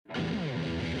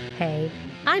Hey,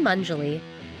 I'm Anjali,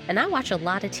 and I watch a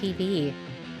lot of TV.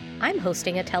 I'm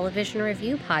hosting a television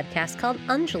review podcast called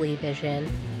Anjali Vision,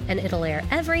 and it'll air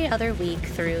every other week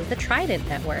through the Trident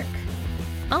Network.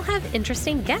 I'll have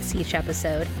interesting guests each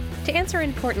episode to answer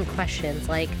important questions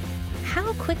like,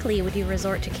 how quickly would you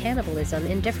resort to cannibalism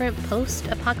in different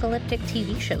post-apocalyptic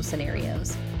TV show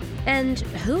scenarios? And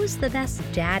who's the best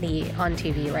daddy on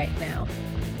TV right now?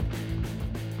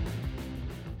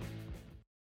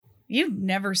 You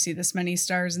never see this many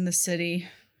stars in the city.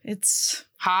 It's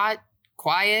hot,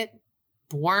 quiet,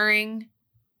 boring.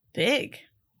 Big.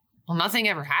 Well, nothing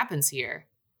ever happens here.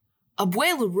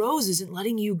 Abuela Rose isn't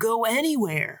letting you go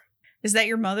anywhere. Is that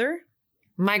your mother?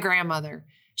 My grandmother.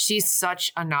 She's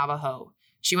such a Navajo.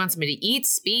 She wants me to eat,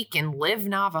 speak, and live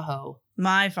Navajo.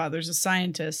 My father's a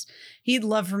scientist. He'd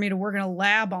love for me to work in a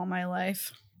lab all my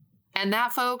life. And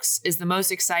that, folks, is the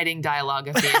most exciting dialogue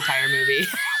of the entire movie.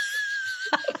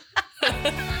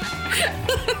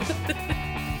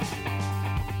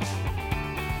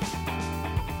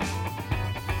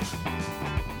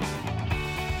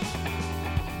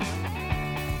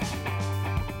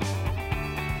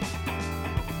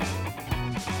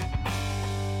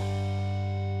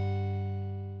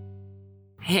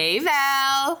 Hey,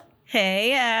 Val.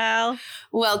 Hey, Al.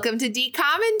 Welcome to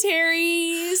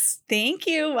D-Commentaries. Thank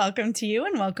you. Welcome to you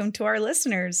and welcome to our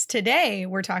listeners. Today,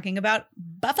 we're talking about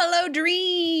Buffalo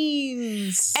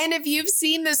Dreams. And if you've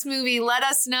seen this movie, let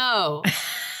us know.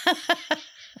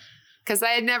 Because I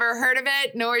had never heard of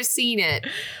it nor seen it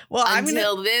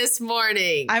until this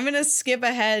morning. I'm going to skip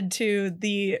ahead to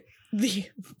the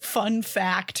fun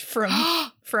fact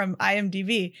from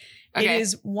IMDb. Okay. It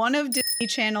is one of Disney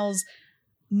Channel's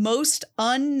most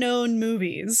unknown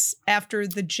movies after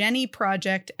The Jenny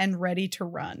Project and Ready to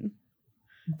Run.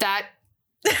 That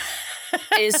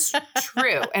is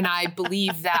true. And I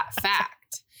believe that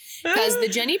fact. Because The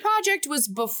Jenny Project was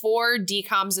before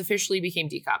DCOMs officially became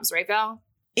DCOMs, right, Val?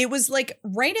 It was like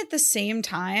right at the same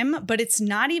time, but it's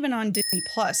not even on Disney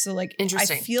Plus. So like,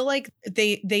 interesting. I feel like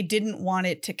they didn't want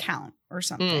it to count or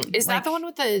something. Is that the one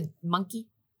with the monkey?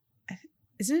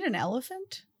 Isn't it an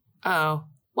elephant? Oh,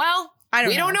 well,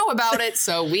 we don't know about it,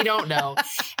 so we don't know.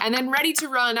 And then Ready to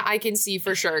Run, I can see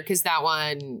for sure, because that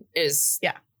one is...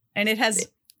 Yeah, and it has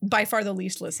by far the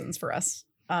least listens for us.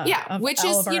 Which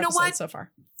is, you know what? So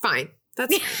far. Fine.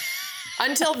 That's fine.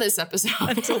 Until this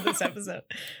episode.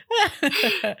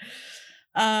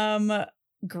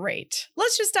 Great.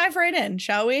 Let's just dive right in,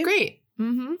 shall we? Great.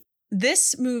 Mm-hmm.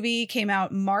 This movie came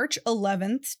out March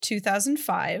 11th,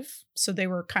 2005. So they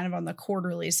were kind of on the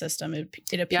quarterly system, it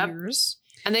appears. Yep.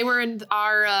 And they were in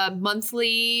our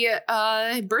monthly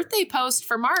birthday post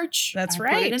for March. That's I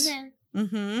right. Put it in there.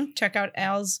 Mm-hmm. Check out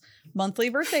Al's monthly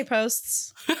birthday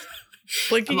posts. I'm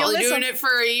only doing it for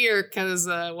a year because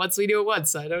once we do it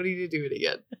once, I don't need to do it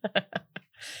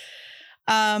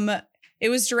again. It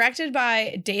was directed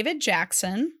by David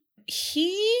Jackson.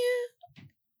 He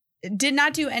did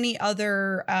not do any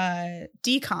other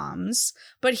DCOMs,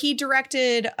 but he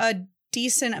directed a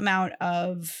decent amount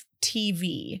of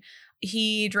TV.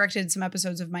 He directed some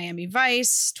episodes of Miami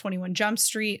Vice, 21 Jump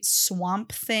Street,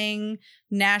 Swamp Thing,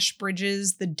 Nash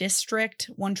Bridges, The District,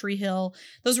 One Tree Hill.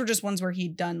 Those were just ones where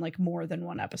he'd done like more than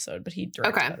one episode, but he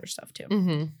directed other stuff too.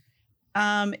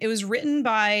 Mm-hmm. It was written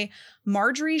by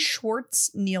Marjorie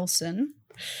Schwartz Nielsen.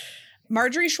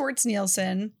 Marjorie Schwartz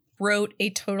Nielsen wrote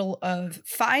a total of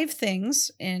 5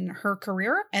 things in her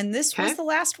career, and this was the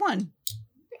last one.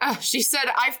 Oh, she said,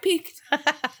 I've peaked.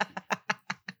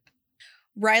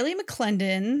 Riley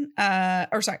McClendon,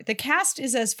 the cast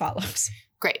is as follows.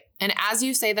 Great. And as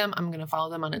you say them, I'm going to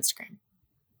follow them on Instagram.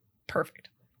 Perfect.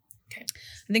 Okay.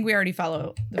 I think we already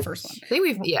follow the first one.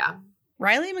 I think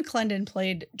Riley McClendon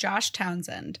played Josh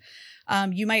Townsend.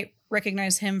 You might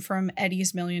recognize him from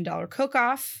Eddie's $1 Million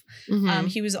Cook-Off. Mm-hmm.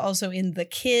 He was also in The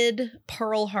Kid,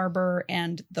 Pearl Harbor,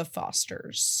 and The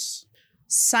Fosters.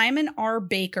 Simon R.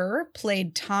 Baker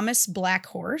played Thomas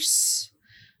Blackhorse.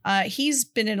 He's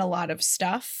been in a lot of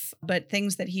stuff, but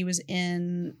things that he was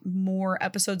in more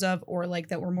episodes of or like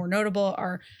that were more notable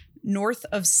are North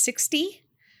of 60,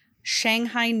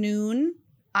 Shanghai Noon,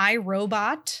 I,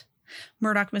 Robot,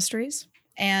 Murdoch Mysteries,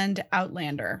 and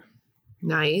Outlander.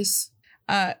 Nice.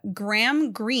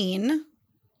 Graham Greene,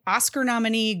 Oscar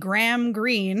nominee Graham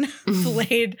Greene,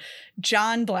 played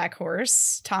John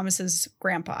Blackhorse, Thomas's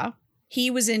grandpa. He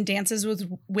was in Dances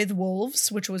with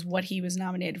Wolves, which was what he was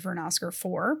nominated for an Oscar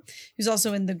for. He was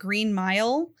also in The Green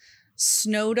Mile,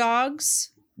 Snow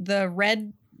Dogs, The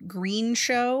Red Green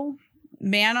Show,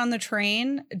 Man on the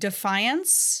Train,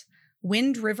 Defiance,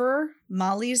 Wind River,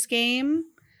 Molly's Game,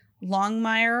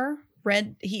 Longmire,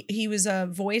 he was a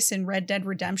voice in Red Dead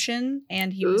Redemption,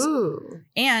 and he was Ooh.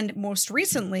 and most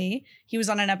recently he was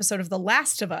on an episode of The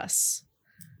Last of Us.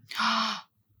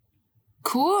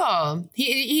 Cool.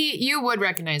 You would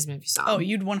recognize him if you saw him. Oh,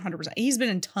 you'd 100%. He's been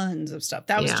in tons of stuff.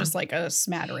 That was Yeah. just like a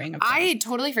smattering of I stuff.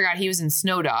 totally forgot he was in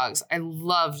Snow Dogs. I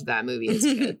loved that movie as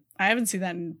a kid. I haven't seen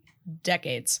that in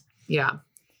decades. Yeah.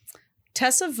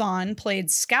 Tessa Vaughn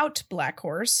played Scout Black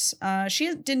Horse.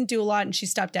 She didn't do a lot, and she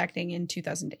stopped acting in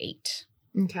 2008.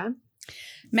 Okay.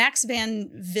 Max Van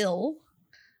Vil,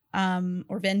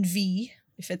 or Van V,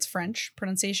 if it's French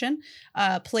pronunciation,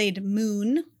 played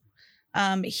Moon.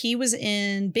 He was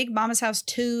in Big Mama's House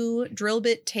 2,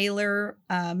 Drillbit Taylor,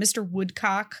 Mr.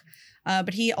 Woodcock,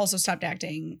 but he also stopped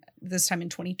acting this time in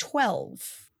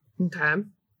 2012. Okay.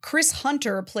 Chris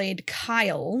Hunter played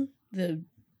Kyle, the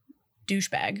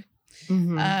douchebag.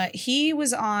 Mhm. He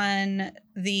was on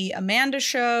The Amanda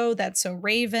Show, That's So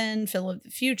Raven, Phil of the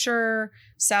Future,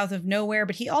 South of Nowhere,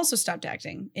 but he also stopped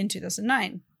acting in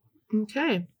 2009.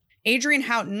 Okay. Adrienne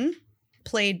Houghton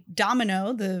played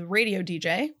Domino, the radio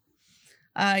DJ.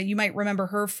 You might remember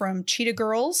her from Cheetah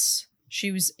Girls.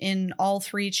 She was in all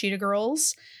 3 Cheetah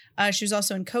Girls. She was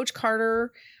also in Coach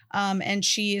Carter, and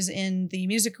she is in the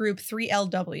music group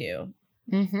 3LW.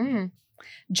 Mm-hmm.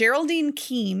 Geraldine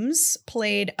Keams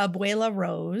played Abuela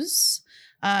Rose.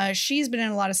 She's been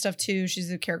in a lot of stuff too.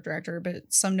 She's a character actor,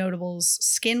 but some notables: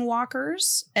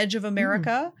 Skinwalkers, Edge of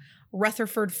America,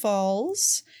 Rutherford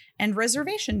Falls, and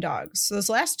Reservation Dogs. So those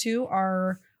last 2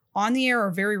 are on the air or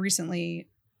very recently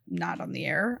not on the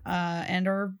air, and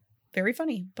are very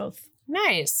funny, both.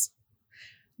 Nice.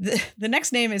 The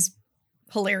next name is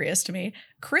hilarious to me.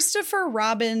 Christopher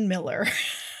Robin Miller.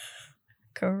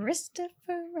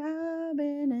 Christopher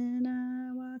Robin and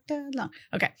I walked along.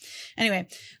 Okay. Anyway,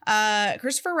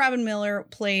 Christopher Robin Miller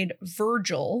played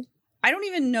Virgil. I don't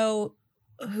even know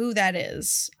who that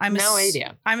is. No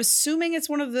idea. I'm assuming it's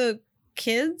one of the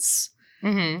kids.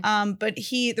 Mm-hmm. But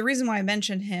the reason why I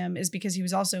mentioned him is because he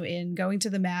was also in Going to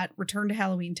the Mat, Return to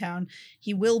Halloween Town.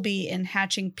 He will be in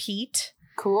Hatching Pete.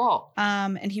 Cool.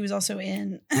 And he was also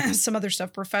in some other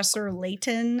stuff. Professor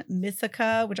Layton,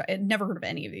 Mythica, which I had never heard of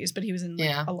any of these, but he was in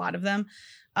a lot of them.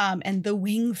 And the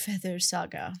Wing Feather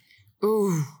Saga.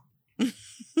 Ooh.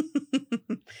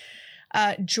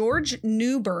 George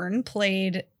Newbern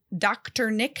played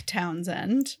Dr. Nick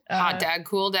Townsend. Hot Dad,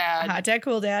 Cool Dad. Hot Dad,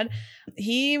 Cool Dad.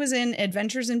 He was in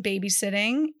Adventures in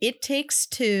Babysitting, It Takes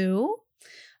Two,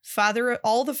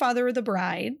 All the Father of the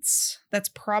Brides. That's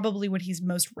probably what he's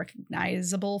most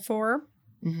recognizable for.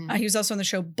 Mm-hmm. He was also on the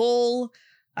show Bull,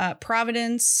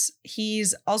 Providence.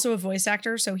 He's also a voice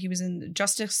actor, so he was in the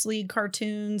Justice League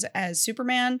cartoons as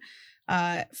Superman,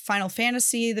 Final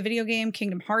Fantasy, the video game,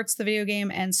 Kingdom Hearts, the video game,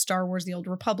 and Star Wars: The Old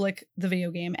Republic, the video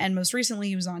game. And most recently,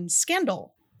 he was on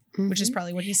Scandal, which is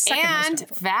probably what he's second most And known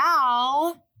for.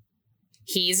 Val,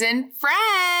 he's in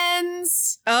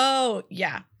Friends. Oh,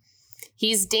 yeah.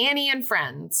 He's Danny in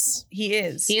Friends. He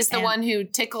is. He's the one who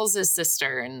tickles his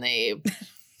sister, and they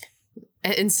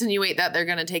insinuate that they're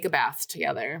going to take a bath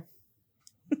together.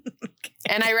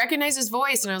 And I recognize his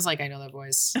voice, and I was like, I know that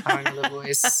voice. I know the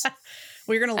voice.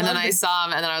 We're going to And love then I saw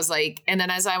him, and then I was like, and then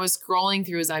as I was scrolling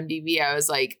through his IMDb, I was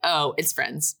like, oh, it's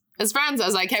Friends. It's Friends.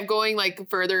 As I kept going like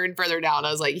further and further down, I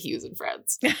was like, he was in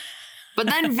Friends. But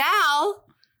then Val,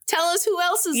 tell us who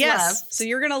else is left. So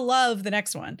you're going to love the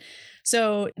next one.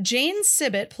 So Jane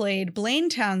Sibbett played Blaine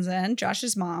Townsend,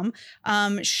 Josh's mom.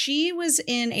 She was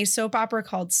in a soap opera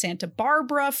called Santa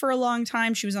Barbara for a long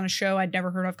time. She was on a show I'd never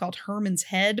heard of called Herman's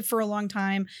Head for a long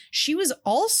time. She was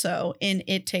also in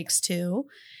It Takes Two.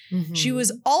 Mm-hmm. She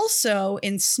was also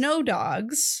in Snow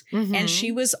Dogs, Mm-hmm. and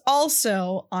she was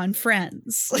also on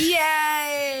Friends.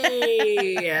 Yay!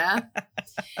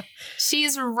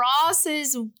 She's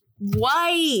Ross's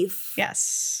wife.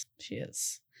 Yes, she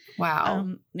is.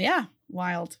 Wow. Yeah,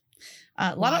 wild.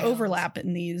 A lot of Wild. overlap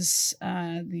in these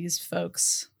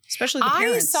folks, especially the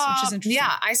parents, which is interesting.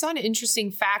 Yeah, I saw an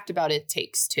interesting fact about It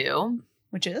Takes Two.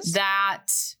 Which is? That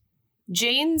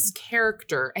Jane's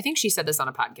character, I think she said this on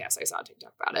a podcast. I saw a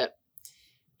TikTok about it.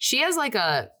 She has like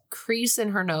a crease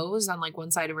in her nose on like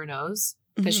one side of her nose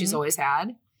that she's always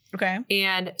had. Okay.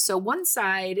 And so one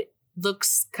side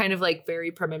looks kind of like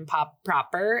very prim and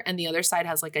proper, and the other side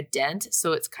has like a dent.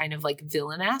 So it's kind of like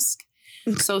villainesque.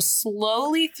 So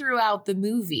slowly throughout the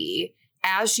movie,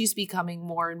 as she's becoming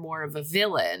more and more of a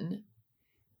villain,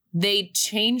 they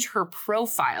change her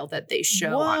profile that they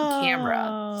show on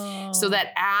camera. So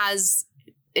that as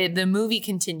the movie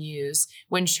continues,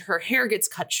 when her hair gets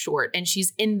cut short and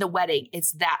she's in the wedding,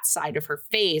 it's that side of her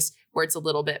face where it's a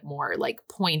little bit more like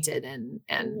pointed and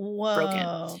Whoa,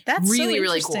 broken. That's Really, so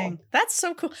really interesting. cool. That's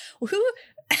so cool.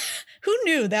 Who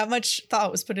knew that much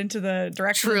thought was put into the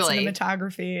direction and Truly.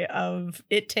 cinematography of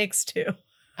It Takes Two?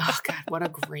 Oh God, what a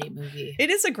great movie. It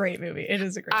is a great movie. It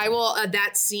is a great I movie. will,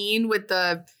 that scene with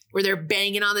where they're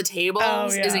banging on the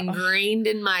tables is ingrained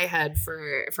in my head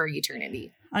for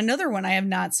eternity. Another one I have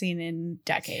not seen in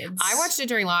decades. I watched it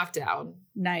during lockdown.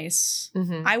 Nice.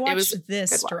 Mhm. I It watched was this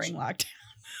good watch. during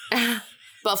lockdown.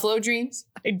 Buffalo Dreams.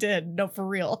 I did. No, for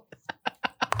real.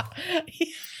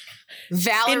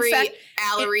 Valerie fact-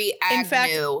 Agnew. in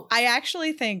fact, I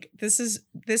actually think this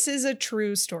is a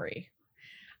true story.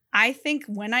 I think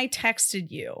when I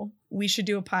texted you, we should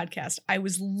do a podcast, I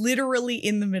was literally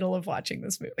in the middle of watching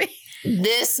this movie.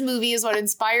 This movie is what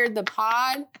inspired the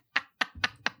pod.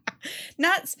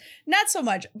 Not so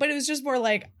much, but it was just more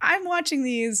like, I'm watching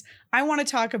these. I want to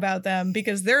talk about them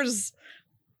because there's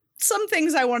some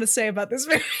things I want to say about this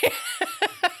movie.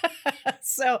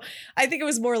 So I think it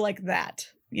was more like that,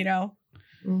 you know?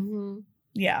 Mm-hmm.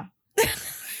 Yeah.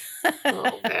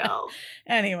 Oh, Val.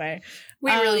 Anyway.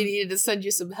 We really needed to send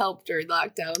you some help during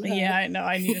lockdown. Huh? Yeah, I know.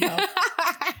 I needed help.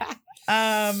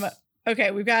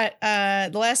 Okay, we've got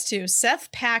the last two.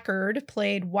 Seth Packard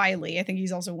played Wiley. I think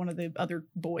he's also one of the other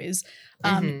boys.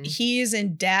 He's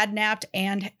in Dad Napped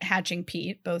and Hatching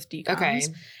Pete, both decoms. Okay.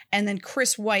 And then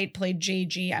Chris White played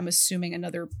JG, I'm assuming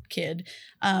another kid.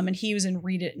 And he was in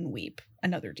Read It and Weep,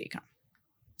 another decom.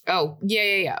 Oh,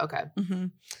 yeah. Okay. Mm-hmm.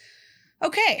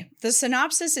 Okay, the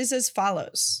synopsis is as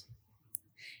follows.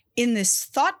 In this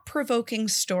thought-provoking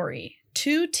story,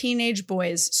 two teenage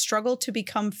boys struggle to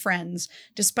become friends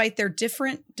despite their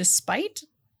different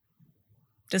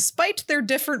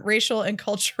racial and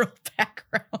cultural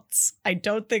backgrounds. I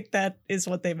don't think that is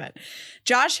what they meant.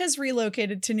 Josh has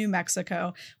relocated to New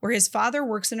Mexico, where his father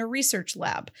works in a research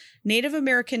lab. Native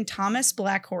American Thomas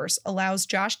Blackhorse allows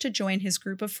Josh to join his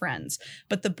group of friends,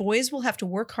 but the boys will have to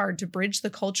work hard to bridge the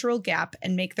cultural gap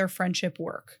and make their friendship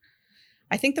work.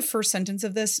 I think the first sentence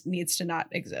of this needs to not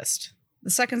exist. The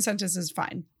second sentence is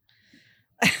fine.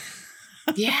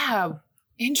 Yeah.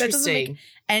 Interesting. That doesn't make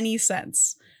any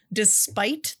sense.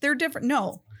 Despite their different,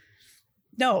 no.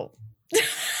 That's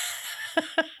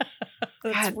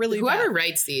God, really whoever bad.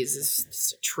 writes these is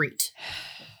just a treat.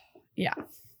 Yeah.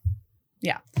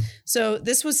 So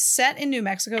this was set in New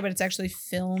Mexico, but it's actually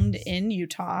filmed in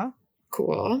Utah.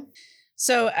 Cool.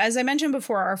 So as I mentioned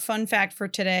before, our fun fact for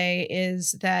today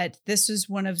is that this is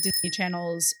one of Disney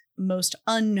Channel's most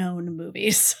unknown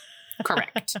movies.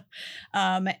 Correct.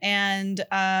 And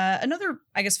another,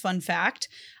 I guess, fun fact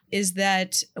is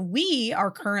that we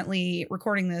are currently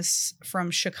recording this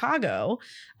from Chicago,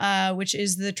 which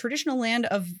is the traditional land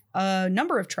of a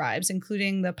number of tribes,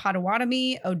 including the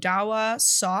Potawatomi, Odawa,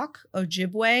 Sauk,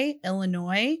 Ojibwe,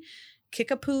 Illinois,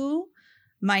 Kickapoo,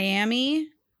 Miami,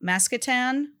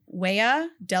 Mascouten, Wea,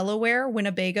 Delaware,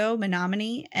 Winnebago,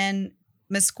 Menominee, and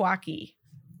Meskwaki.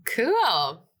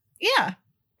 Cool. Yeah.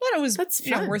 Thought it was That's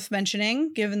fun. worth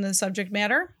mentioning given the subject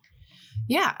matter.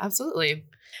 Yeah, absolutely.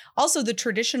 Also, the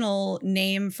traditional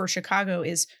name for Chicago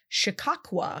is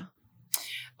Chicaquwa.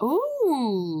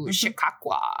 Ooh, Mhm.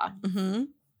 Chicago. Mm-hmm.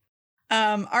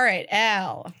 All right,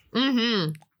 Al.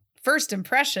 Mm-hmm. First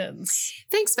impressions.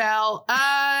 Thanks, Val.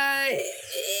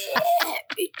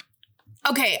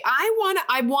 Okay,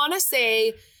 I want to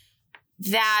say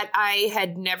that I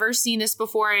had never seen this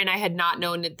before and I had not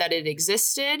known that it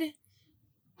existed.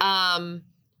 I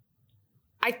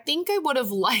think I would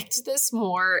have liked this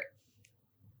more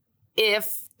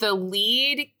if the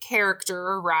lead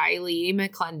character, Riley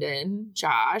McClendon,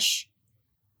 Josh,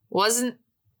 wasn't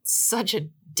such a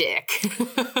dick.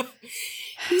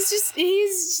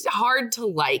 He's hard to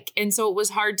like. And so it was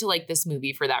hard to like this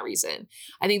movie for that reason.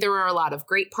 I think there were a lot of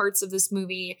great parts of this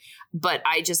movie, but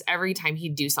every time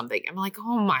he'd do something, I'm like,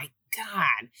 oh my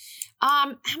God.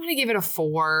 I'm going to give it a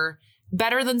 4.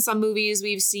 Better than some movies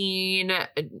we've seen,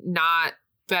 not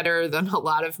better than a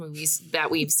lot of movies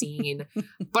that we've seen.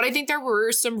 But I think there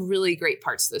were some really great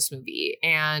parts of this movie.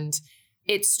 And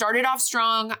it started off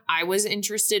strong. I was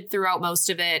interested throughout most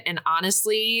of it. And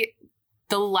honestly,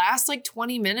 the last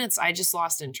 20 minutes, I just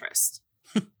lost interest.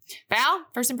 Val,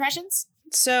 first impressions?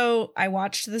 So I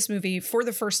watched this movie for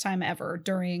the first time ever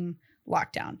during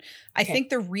lockdown. I think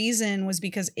the reason was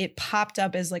because it popped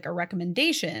up as a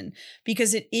recommendation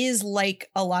because it is like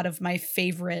a lot of my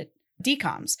favorite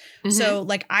decoms. Mm-hmm. So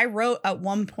I wrote at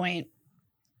one point,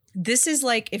 this is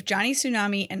like if Johnny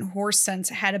Tsunami and Horse Sense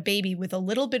had a baby with a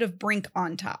little bit of Brink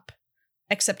on top,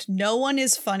 except no one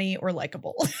is funny or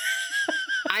likable.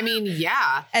 I mean,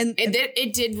 yeah. And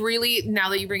it did really, now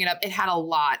that you bring it up, it had a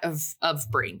lot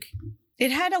of Brink.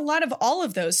 It had a lot of all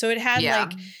of those. So it had Yeah.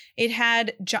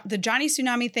 the Johnny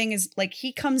Tsunami thing is like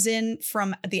he comes in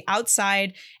from the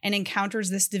outside and encounters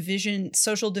this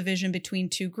social division between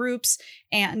two groups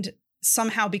and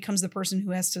somehow becomes the person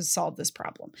who has to solve this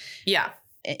problem. Yeah.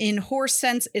 In horse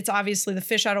sense, it's obviously the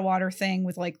fish out of water thing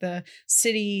with like the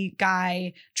city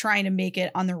guy trying to make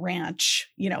it on the ranch,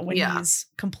 when he's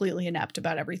completely inept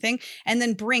about everything. And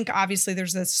then Brink, obviously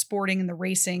there's the sporting and the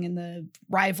racing and the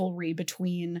rivalry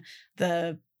between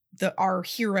our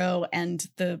hero and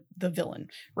the villain,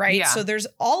 right? Yeah. So there's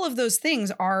all of those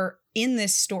things are in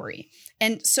this story.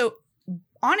 And so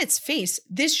on its face,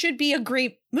 this should be a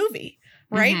great movie,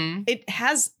 right? Mhm. It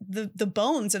has the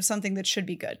bones of something that should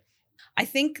be good. I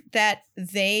think that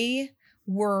they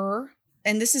were,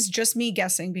 and this is just me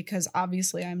guessing because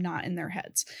obviously I'm not in their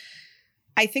heads.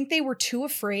 I think they were too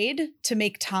afraid to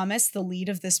make Thomas the lead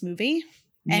of this movie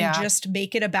and just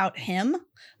make it about him.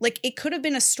 Like it could have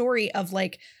been a story of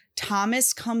like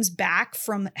Thomas comes back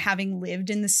from having lived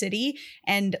in the city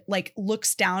and like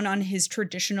looks down on his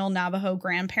traditional Navajo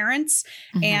grandparents.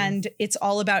 Mhm. And it's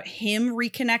all about him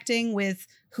reconnecting with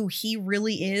who he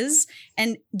really is.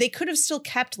 And they could have still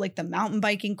kept like the mountain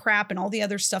biking crap and all the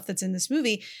other stuff that's in this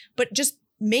movie, but just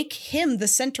make him the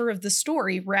center of the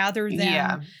story rather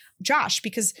than Josh,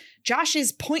 because Josh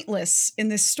is pointless in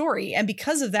this story. And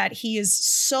because of that, he is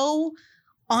so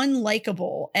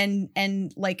unlikable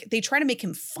and like they try to make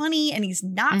him funny and he's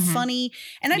not funny.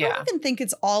 And I don't even think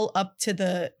it's all up to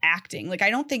the acting. Like, I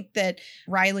don't think that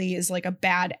Riley is like a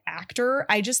bad actor.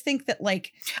 I just think that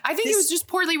like, I think it was just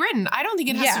poorly written. I don't think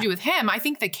it has to do with him. I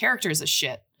think the character is a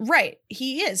shit. Right.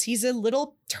 He's a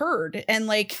little turd. And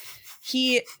like,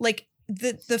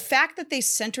 the fact that they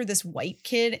center this white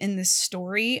kid in this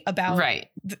story about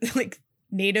like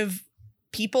Native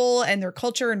people and their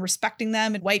culture and respecting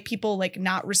them, and white people like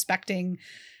not respecting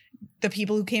the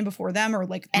people who came before them or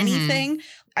like anything.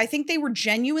 I think they were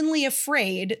genuinely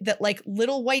afraid that like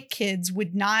little white kids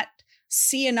would not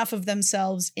see enough of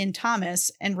themselves in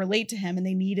Thomas and relate to him, and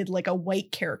they needed like a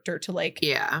white character to like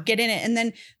get in it. And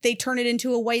then they turn it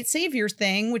into a white savior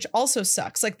thing, which also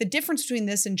sucks. Like the difference between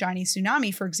this and Johnny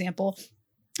Tsunami, for example,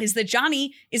 is that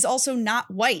Johnny is also not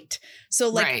white. So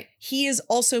like he is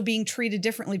also being treated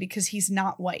differently because he's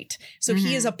not white. So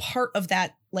he is a part of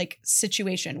that like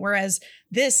situation. Whereas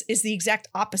this is the exact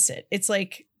opposite. It's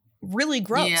like really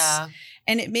gross. Yeah.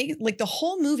 And it makes like the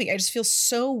whole movie, I just feel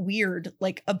so weird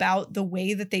like about the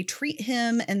way that they treat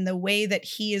him and the way that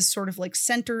he is sort of like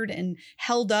centered and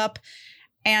held up.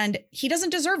 And he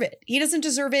doesn't deserve it. He doesn't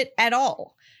deserve it at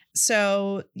all.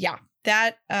 So yeah.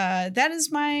 That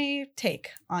is my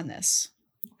take on this.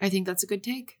 I think that's a good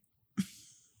take.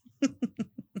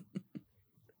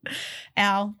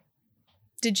 Al,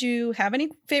 did you have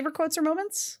any favorite quotes or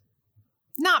moments?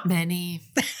 Not many.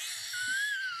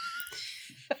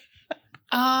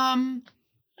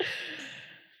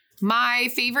 My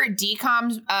favorite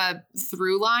DCOM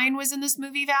through line was in this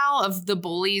movie, Val, of the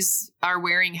bullies are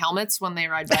wearing helmets when they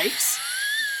ride bikes.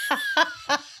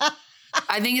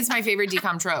 I think it's my favorite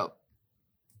DCOM trope.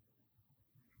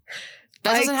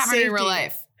 That doesn't happen in real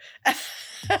life.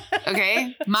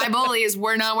 Okay? My bullies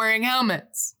were not wearing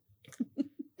helmets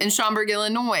in Schaumburg,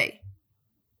 Illinois.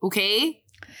 Okay?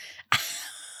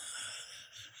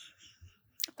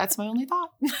 That's my only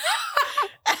thought.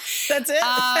 That's it?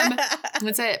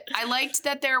 That's it. I liked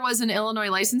that there was an Illinois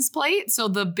license plate. So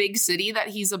the big city that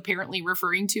he's apparently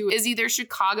referring to is either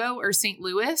Chicago or St.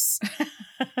 Louis.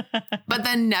 But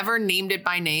then never named it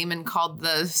by name and called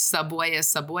the subway a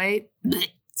subway.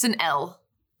 It's an L.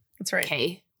 That's right.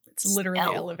 Okay. It's literally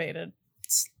elevated.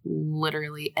 It's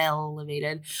literally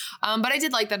elevated. But I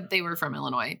did like that they were from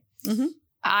Illinois. Mm-hmm.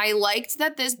 I liked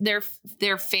that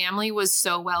their family was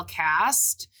so well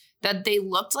cast that they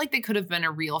looked like they could have been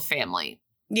a real family.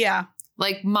 Yeah.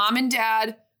 Like mom and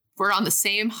dad were on the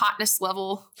same hotness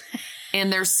level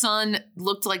and their son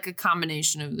looked like a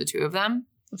combination of the two of them.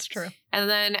 That's true. And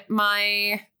then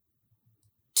my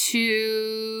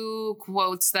three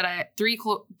quotes that I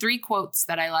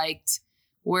liked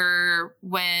were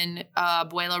when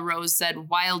Abuela Rose said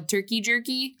wild turkey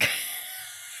jerky.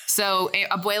 So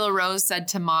Abuela Rose said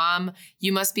to mom,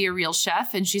 "You must be a real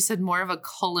chef." And she said more of a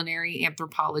culinary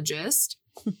anthropologist.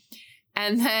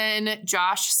 And then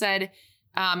Josh said,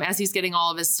 as he's getting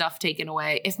all of his stuff taken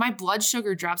away, "If my blood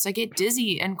sugar drops, I get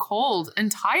dizzy and cold and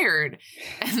tired."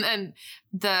 And then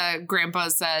the grandpa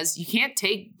says, "You can't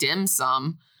take dim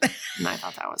sum." And I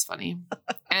thought that was funny.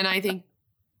 And I think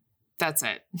that's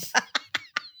it.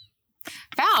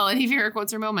 Val, any favorite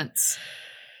quotes or moments?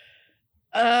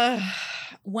 So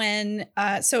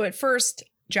at first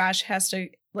Josh has to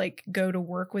like go to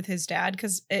work with his dad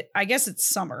because I guess it's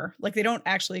summer. Like they don't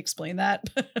actually explain that,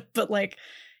 but like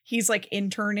he's like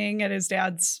interning at his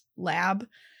dad's lab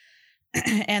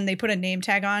and they put a name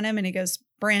tag on him and he goes,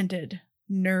 branded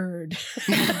nerd.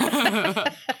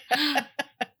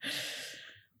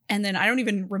 And then I don't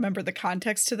even remember the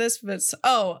context to this, but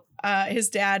his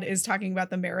dad is talking about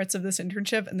the merits of this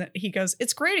internship. And then he goes,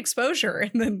 it's great exposure.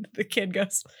 And then the kid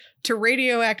goes, to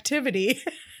radioactivity.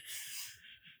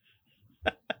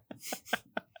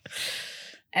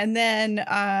 And then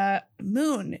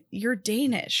Moon, you're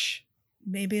Danish.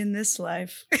 Maybe in this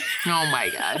life. Oh my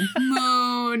God.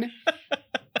 Moon.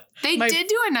 They did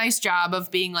do a nice job of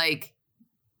being like,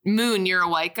 Moon, you're a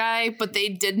white guy, but they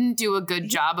didn't do a good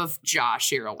job of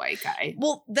Josh, you're a white guy.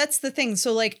 Well, that's the thing.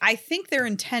 So like, I think their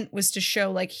intent was to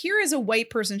show like, here is a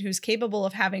white person who's capable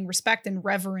of having respect and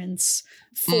reverence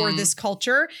for this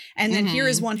culture. And then here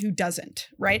is one who doesn't.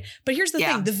 Right. But here's the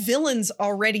thing. The villains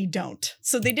already don't.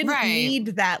 So they didn't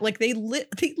need that. Like they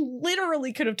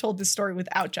literally could have told this story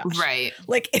without Josh. Right.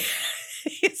 Like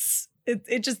he's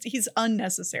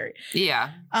unnecessary.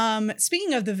 Yeah.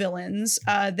 Speaking of the villains,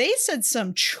 they said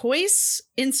some choice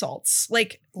insults,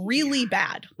 like really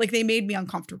bad. Like they made me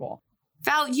uncomfortable.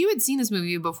 Val, you had seen this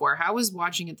movie before. How was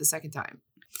watching it the second time?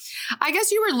 I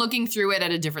guess you were looking through it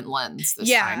at a different lens this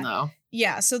time, though.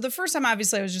 Yeah. So the first time,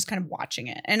 obviously, I was just kind of watching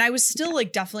it. And I was still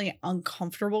like definitely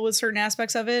uncomfortable with certain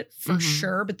aspects of it for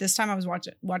sure. But this time I was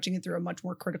watching it through a much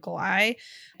more critical eye.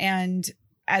 And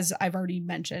as I've already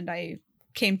mentioned, I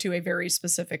came to a very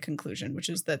specific conclusion, which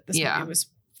is that this movie was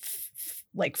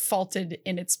like faulted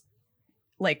in its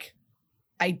like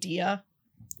idea.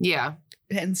 Yeah.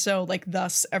 And so like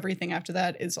thus everything after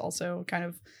that is also kind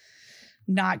of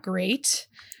not great.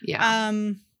 Yeah.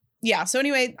 Yeah. So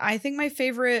anyway, I think my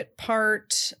favorite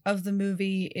part of the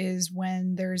movie is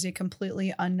when there's a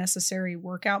completely unnecessary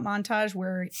workout montage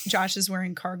where Josh is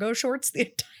wearing cargo shorts the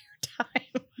entire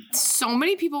time. So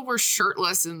many people were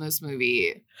shirtless in this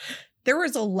movie. There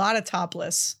was a lot of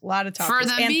topless. For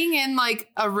them being in like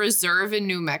a reserve in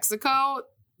New Mexico, a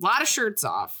lot of shirts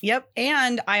off. Yep.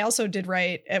 And I also did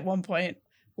write at one point,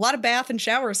 a lot of bath and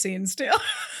shower scenes too.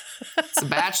 It's a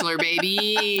Bachelor,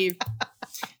 baby.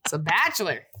 It's a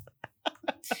Bachelor.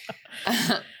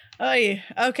 Oh, yeah.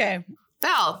 Okay.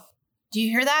 Val, do you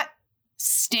hear that?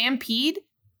 Stampede?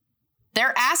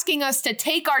 They're asking us to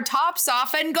take our tops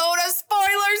off and go to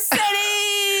Spoiler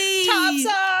City! Tops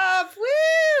off!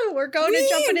 Woo! We're going to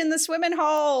jumping in the swimming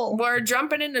hole. We're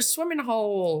jumping in the swimming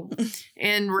hole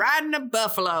and riding a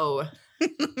buffalo.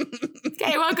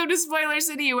 Okay, welcome to Spoiler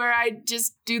City, where I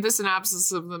just do the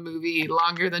synopsis of the movie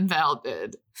longer than Val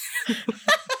did.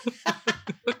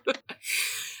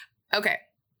 Okay.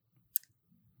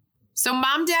 So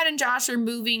Mom, Dad, and Josh are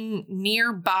moving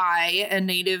nearby a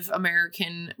Native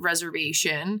American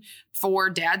reservation for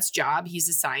Dad's job. He's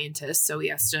a scientist, so he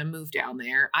has to move down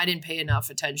there. I didn't pay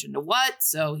enough attention to what,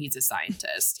 so he's a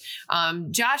scientist.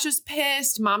 Josh is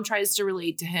pissed. Mom tries to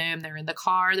relate to him. They're in the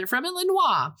car. They're from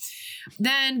Illinois.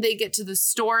 Then they get to the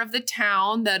store of the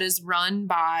town that is run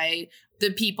by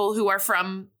the people who are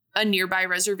from a nearby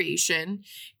reservation,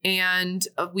 and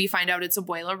we find out it's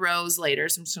Abuela Rose later,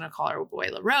 so I'm just gonna call her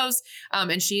Abuela Rose,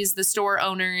 and she's the store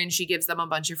owner, and she gives them a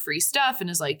bunch of free stuff and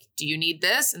is like, do you need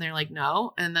this? And they're like,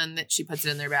 no. And then she puts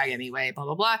it in their bag anyway, blah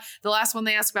blah blah. The last one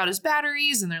they ask about is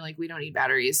batteries, and they're like, we don't need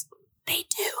batteries. They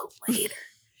do later.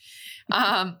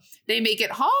 They make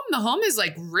it home. The home is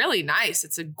like really nice.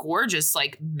 It's a gorgeous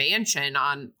like mansion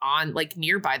on like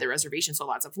nearby the reservation. So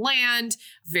lots of land,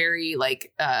 very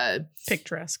like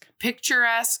picturesque,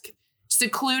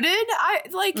 secluded.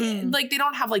 Like they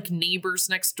don't have like neighbors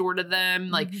next door to them.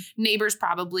 Like neighbors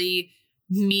probably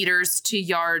meters to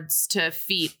yards to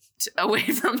feet away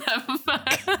from them.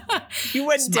 You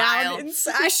went down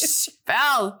inside.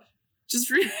 Val,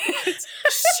 just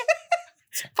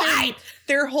fine.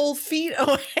 Their whole feet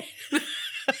away.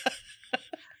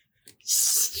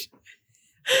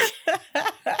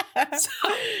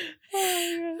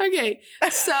 Okay,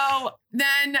 so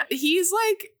then he's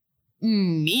like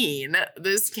mean.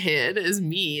 This kid is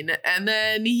mean, and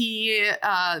then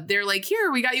they're like,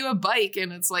 here, we got you a bike,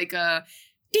 and it's like a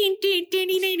ding ding ding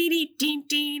ding ding ding ding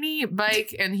ding ding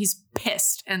bike, and he's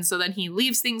pissed, and so then he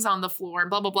leaves things on the floor,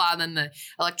 blah blah blah. And then the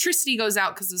electricity goes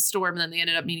out because of the storm, and then they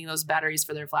ended up needing those batteries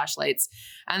for their flashlights.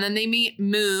 And then they meet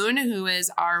Moon, who is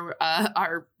our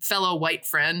fellow white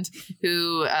friend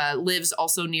who lives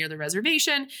also near the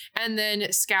reservation, and then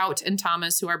Scout and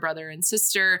Thomas, who are brother and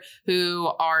sister,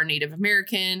 who are Native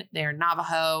American. They're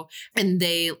Navajo, and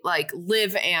they like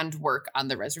live and work on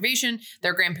the reservation.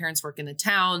 Their grandparents work in the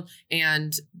town,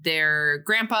 and their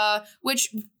grandpa,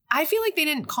 which I feel like they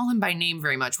didn't call him by name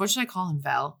very much. What should I call him,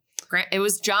 Val? It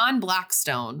was John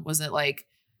Blackstone. Was it like?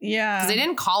 Yeah. Because they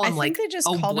didn't call him they just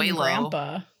called him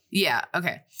Grandpa. Yeah.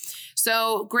 Okay.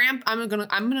 So I'm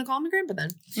gonna call him Grandpa then.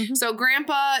 Mm-hmm. So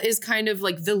Grandpa is kind of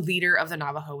like the leader of the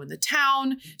Navajo in the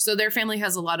town. So their family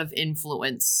has a lot of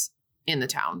influence in the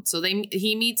town. So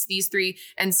he meets these three,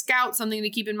 and Scout, something to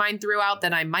keep in mind throughout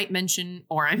that I might mention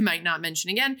or I might not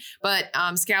mention again, but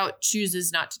Scout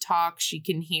chooses not to talk. She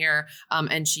can hear,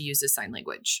 and she uses sign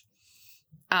language.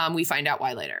 We find out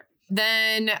why later.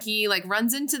 Then he like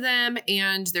runs into them,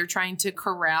 and they're trying to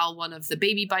corral one of the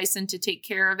baby bison to take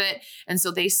care of it. And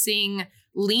so they sing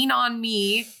 "Lean on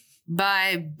Me"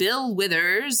 by Bill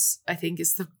Withers, I think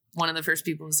is one of the first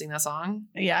people to sing that song.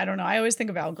 Yeah, I don't know. I always think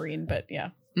of Al Green, but yeah.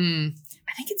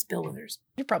 I think it's Bill Withers.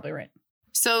 You're probably right.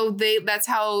 So that's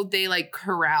how they like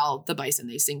corral the bison.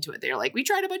 They sing to it. They're like, we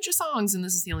tried a bunch of songs and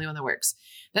this is the only one that works.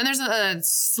 Then there's a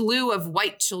slew of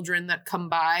white children that come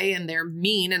by, and they're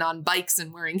mean and on bikes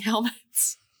and wearing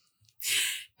helmets.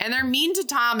 And they're mean to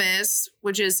Thomas,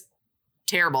 which is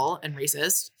terrible and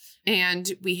racist.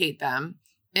 And we hate them.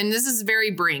 And this is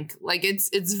very Brink. Like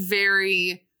it's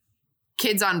very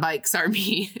kids on bikes are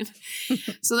mean.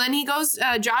 So then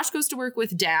Josh goes to work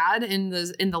with Dad in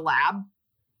the lab,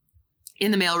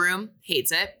 in the mailroom,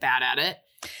 hates it, bad at it.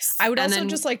 I would also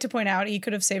just like to point out he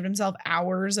could have saved himself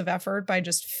hours of effort by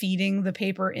just feeding the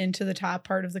paper into the top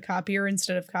part of the copier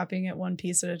instead of copying it one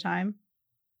piece at a time.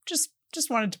 Just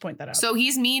wanted to point that out. So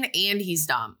he's mean and he's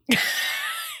dumb.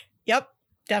 Yep,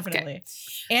 definitely. Okay.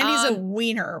 And he's a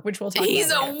wiener, which we'll talk about.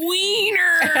 He's a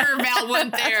wiener. Val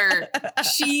went there.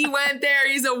 She went there.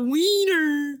 He's a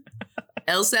wiener.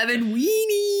 L7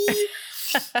 weenie.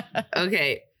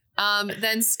 Okay.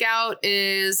 Then Scout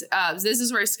is, this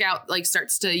is where Scout like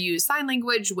starts to use sign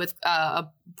language with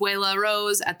Abuela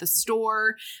Rose at the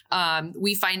store.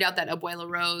 We find out that Abuela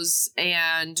Rose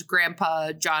and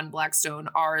Grandpa John Blackstone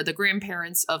are the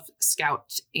grandparents of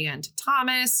Scout and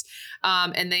Thomas.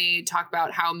 And they talk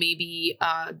about how maybe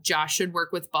Josh should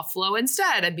work with Buffalo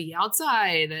instead and be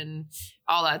outside and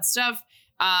all that stuff.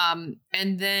 And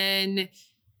then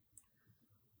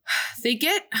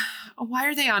why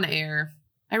are they on air?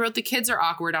 I wrote the kids are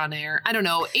awkward on air. I don't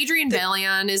know. Adrienne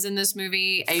Bailon is in this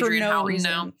movie. Adrienne Houghton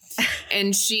now.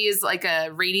 And she is like a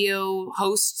radio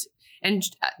host. And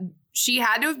she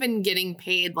had to have been getting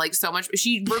paid like so much.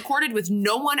 She recorded with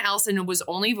no one else and it was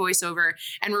only voiceover,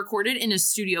 and recorded in a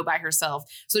studio by herself.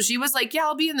 So she was like, yeah,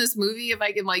 I'll be in this movie if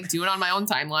I can like do it on my own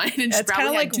timeline. And she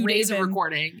probably had 2 days of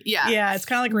recording. Yeah. Yeah. It's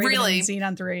kind of like Raven and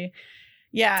Xenon 3.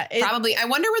 Yeah. Probably. I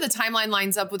wonder where the timeline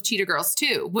lines up with Cheetah Girls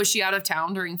 2. Was she out of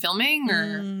town during filming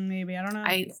or maybe? I don't know.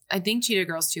 I think Cheetah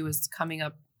Girls 2 was coming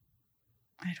up.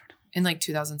 I don't know. In like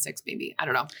 2006, maybe. I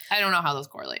don't know. I don't know how those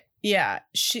correlate. Yeah.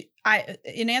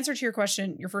 In answer to your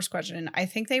first question, I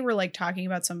think they were like talking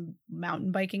about some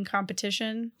mountain biking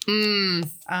competition.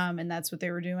 And that's what they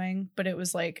were doing. But it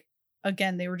was like,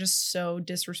 again, they were just so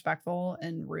disrespectful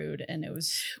and rude. And it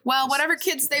was. Well, whatever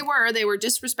kids they were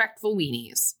disrespectful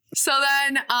weenies. So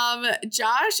then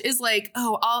Josh is like,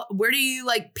 oh, where do you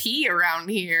like pee around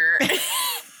here?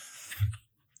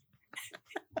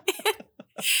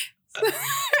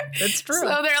 That's true.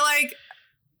 So they're like,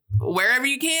 wherever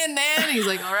you can, man. And he's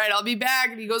like, all right, I'll be back.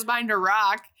 And he goes behind a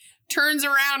rock, turns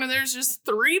around, and there's just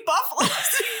 3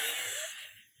 buffaloes.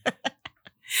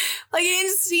 Like, he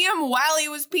didn't see him while he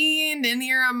was peeing, didn't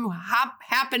hear him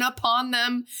happen upon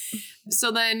them. So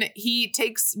then he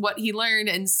takes what he learned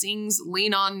and sings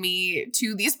 "Lean on Me"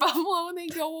 to these buffalo, and they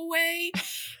go away.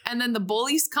 And then the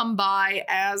bullies come by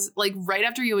as like right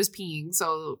after he was peeing.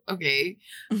 So, okay.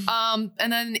 And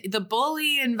then the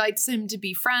bully invites him to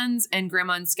be friends, and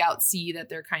Grandma and Scout see that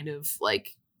they're kind of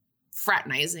like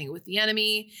fraternizing with the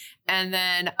enemy. And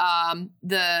then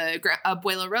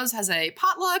Abuela Rose has a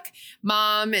potluck.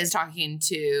 Mom is talking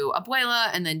to Abuela,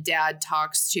 and then Dad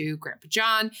talks to Grandpa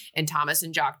John, and Thomas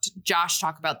and Josh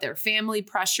talk about their family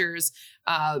pressures.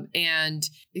 And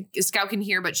Scout can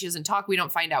hear, but she doesn't talk. We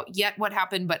don't find out yet what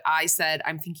happened, but I said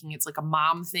I'm thinking it's like a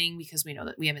mom thing because we know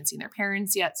that we haven't seen their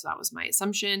parents yet. So that was my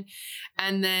assumption.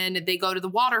 And then they go to the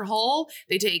water hole.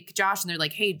 They take Josh and they're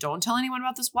like, hey, don't tell anyone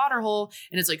about this water hole.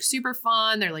 And it's like super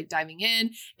fun. They're like diving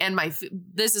in. And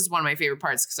this is one of my favorite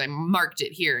parts because I marked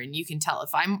it here, and you can tell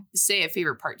if I say a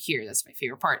favorite part here, that's my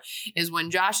favorite part, is when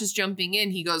Josh is jumping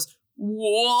in, he goes,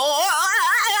 whoa.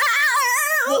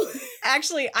 Well,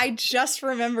 actually, I just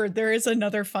remembered there is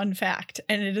another fun fact,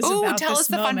 and it is about tell this us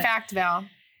the moment. fun fact, Val.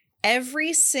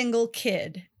 Every single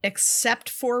kid,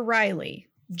 except for Riley,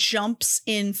 jumps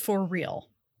in for real.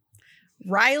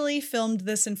 Riley filmed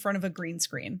this in front of a green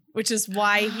screen, which is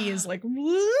why he is like,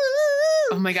 woo!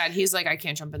 Oh my God. He's like, I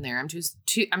can't jump in there. I'm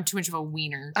too much of a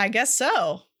wiener. I guess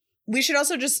so. We should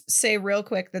also just say real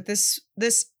quick that this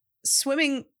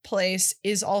swimming place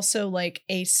is also like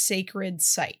a sacred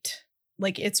site.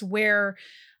 Like it's where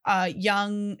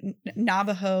young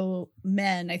Navajo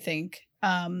men, I think,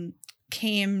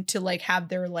 came to like have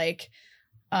their like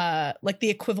the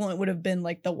equivalent would have been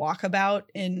like the walkabout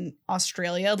in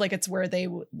Australia. Like it's where they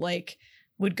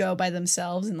would go by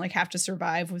themselves and like have to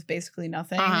survive with basically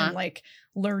nothing and like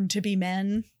learn to be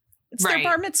men. It's their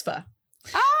bar mitzvah.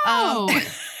 Oh,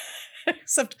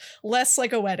 except less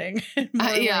like a wedding,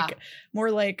 more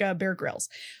like Bear Grylls.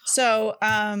 So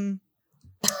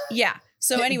yeah.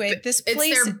 So anyway, this place,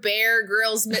 it's their Bear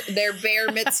Grylls, their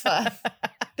bear mitzvah.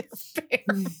 Their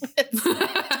bear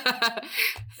mitzvah.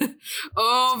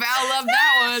 Oh, Val loved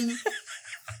that one.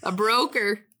 A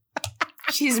broker.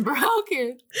 She's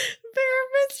broken. Bear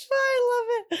mitzvah. I love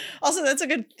it. Also, that's a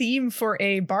good theme for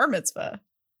a bar mitzvah.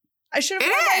 I should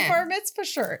have worn my bar mitzvah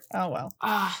shirt. Oh, well.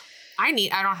 I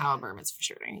don't have a bar mitzvah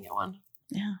shirt. I need to get one.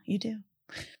 Yeah, you do.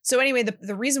 So anyway,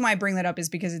 the reason why I bring that up is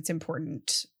because it's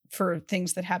important for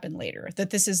things that happen later. That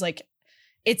this is like,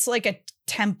 it's like a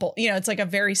temple. You know, it's like a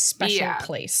very special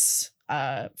place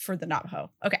for the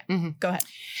Navajo. Okay, go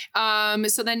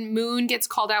ahead. So then Moon gets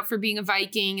called out for being a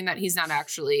Viking and that he's not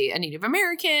actually a Native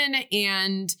American.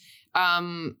 And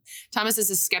Thomas is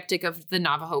a skeptic of the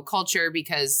Navajo culture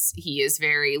because he is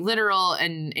very literal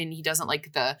and he doesn't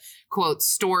like the quote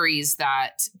stories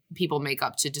that people make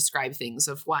up to describe things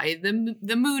of why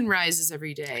the moon rises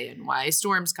every day and why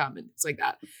storms come and things like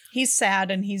that. He's sad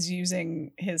and he's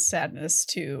using his sadness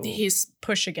to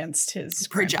push against his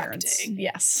projecting.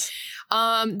 Yes.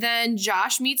 Then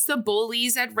Josh meets the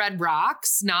bullies at Red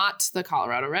Rocks, not the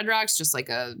Colorado Red Rocks, just like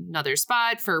another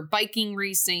spot for biking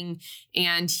racing.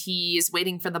 And he's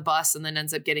waiting for the bus and then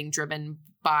ends up getting driven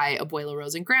by Abuela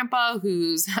Rose and Grandpa,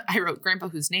 I wrote Grandpa,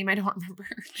 whose name I don't remember.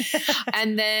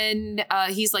 And then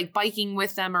he's like biking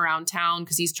with them around town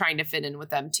because he's trying to fit in with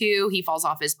them too. He falls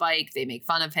off his bike. They make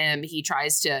fun of him. He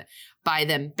tries to buy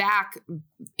them back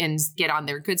and get on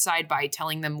their good side by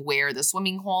telling them where the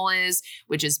swimming hole is,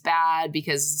 which is bad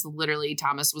because literally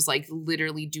Thomas was like,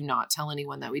 literally do not tell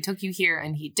anyone that we took you here.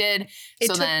 And he did. It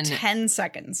took 10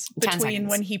 seconds between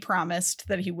when he promised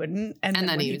that he wouldn't and then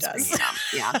when he does.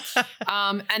 Yeah.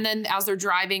 And then as they're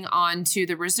driving on to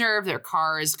the reserve, their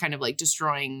car is kind of like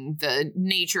destroying the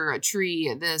nature, a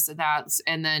tree, this and that.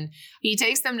 And then he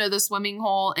takes them to the swimming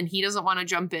hole and he doesn't want to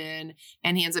jump in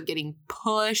and he ends up getting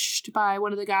pushed by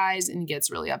one of the guys and gets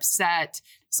really upset.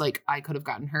 It's like, I could have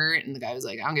gotten hurt. And the guy was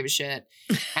like, I don't give a shit.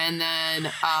 And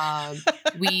then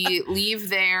we leave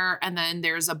there. And then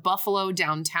there's a buffalo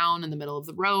downtown in the middle of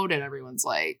the road. And everyone's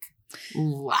like,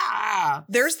 wow.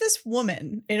 There's this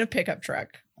woman in a pickup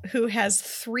truck who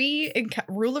has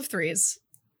rule of threes.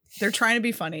 They're trying to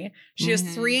be funny. She has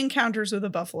 3 encounters with a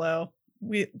buffalo.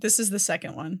 This is the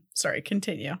second one. Sorry,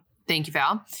 continue. Thank you,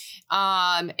 Val.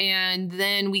 And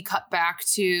then we cut back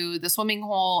to the swimming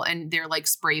hole and they're like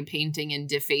spray painting and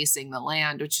defacing the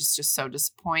land, which is just so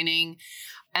disappointing.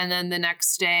 And then the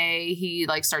next day he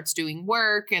like starts doing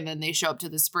work and then they show up to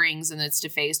the springs and it's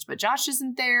defaced, but Josh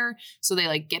isn't there. So they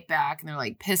like get back and they're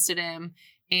like pissed at him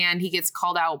and he gets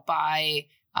called out by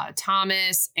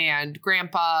Thomas and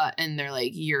Grandpa and they're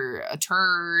like, you're a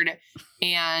turd.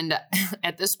 And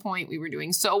at this point we were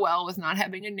doing so well with not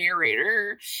having a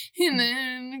narrator and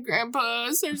then Grandpa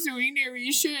starts doing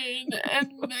narration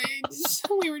and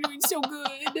we were doing so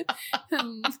good.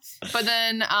 But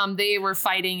then they were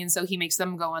fighting and so he makes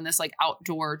them go on this like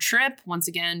outdoor trip, once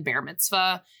again bear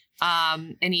mitzvah.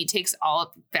 And he takes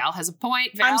Val has a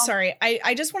point. Val? I'm sorry.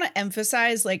 I just want to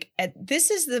emphasize like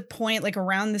this is the point like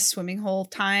around the swimming hole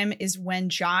time is when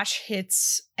Josh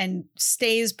hits and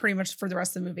stays pretty much for the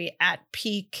rest of the movie at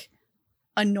peak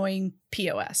annoying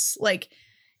POS. Like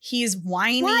he's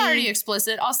whiny. We're already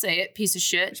explicit. I'll say it. Piece of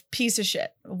shit.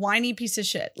 Whiny piece of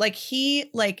shit.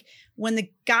 Like when the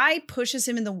guy pushes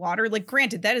him in the water, like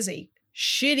granted, that is a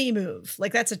shitty move.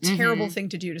 Like that's a terrible thing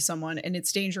to do to someone and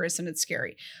it's dangerous and it's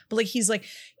scary. But like he's like,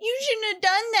 you shouldn't have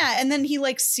done that. And then he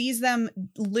like sees them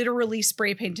literally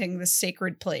spray painting this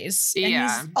sacred place.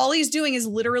 And all he's doing is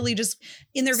literally just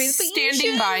in their face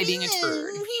standing by being a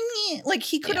turd. Like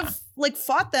he could have like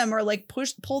fought them or like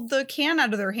pulled the can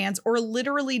out of their hands or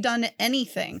literally done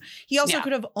anything. He also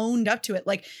could have owned up to it.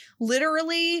 Like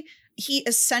literally he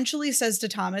essentially says to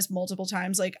Thomas multiple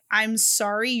times, like, I'm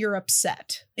sorry you're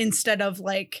upset, instead of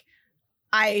like,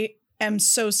 I am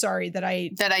so sorry that I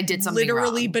did something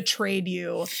literally wrong. Betrayed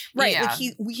you. Right. Yeah.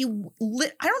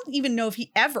 Like I don't even know if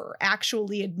he ever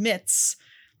actually admits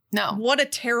what a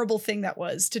terrible thing that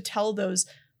was to tell those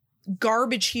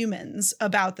garbage humans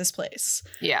about this place.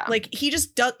 Yeah. Like he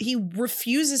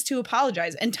refuses to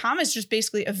apologize, and Thomas just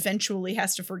basically eventually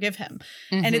has to forgive him.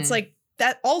 And it's like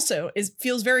that also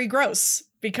feels very gross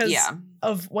because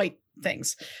of white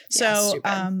things. So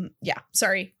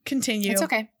sorry, continue. It's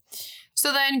okay.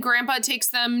 So then Grandpa takes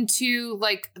them to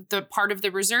like the part of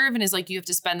the reserve and is like, you have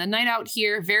to spend the night out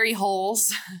here. Very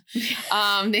holes.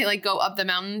 They like go up the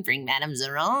mountain, bring Madame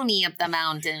Zeroni up the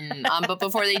mountain. But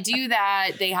before they do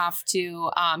that, they have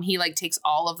to, he like takes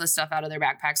all of the stuff out of their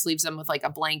backpacks, leaves them with like a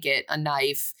blanket, a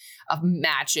knife,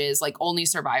 matches, like only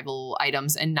survival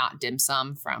items and not dim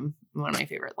sum, from one of my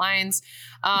favorite lines.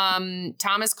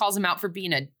 Thomas calls him out for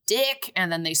being a dick,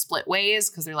 and then they split ways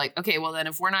because they're like, okay, well then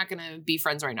if we're not going to be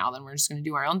friends right now, then we're just going to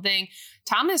do our own thing.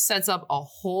 Thomas sets up a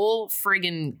whole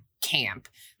friggin' camp.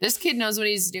 This kid knows what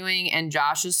he's doing, and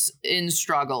Josh is in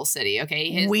struggle city.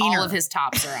 Okay. All of his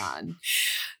tops are on.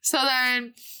 So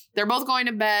then they're both going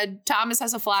to bed. Thomas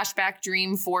has a flashback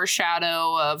dream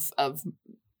foreshadow of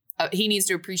he needs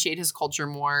to appreciate his culture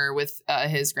more with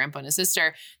his grandpa and his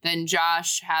sister. Then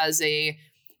Josh has a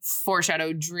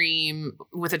foreshadow dream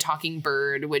with a talking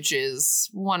bird, which is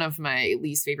one of my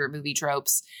least favorite movie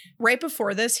tropes. Right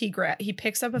before this, he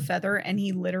picks up a feather and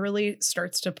he literally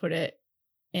starts to put it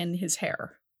in his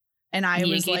hair. And I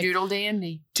was like, Doodle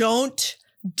Dandy. Don't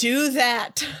do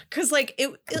that. Because like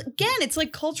it's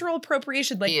like cultural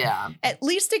appropriation. Like at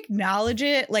least acknowledge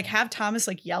it. Like have Thomas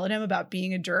like yell at him about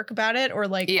being a jerk about it, or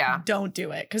like don't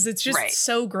do it, because it's just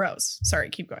so gross.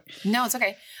 Sorry, keep going. No, it's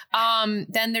okay.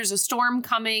 Then there's a storm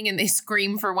coming and they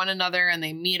scream for one another and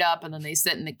they meet up and then they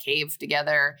sit in the cave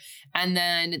together, and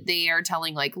then they are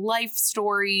telling like life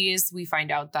stories. We find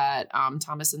out that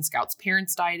Thomas and Scout's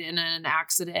parents died in an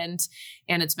accident,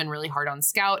 and it's been really hard on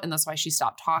Scout, and that's why she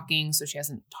stopped talking. So she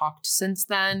hasn't talked since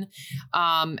then.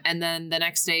 And then the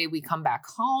next day we come back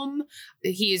home.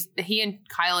 He and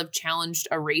Kyle have challenged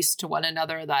a race to one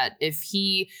another that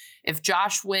if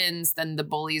Josh wins, then the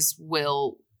bullies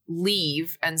will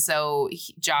leave. And so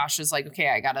Josh is like, okay,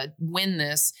 I gotta win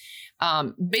this.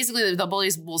 Basically the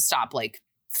bullies will stop like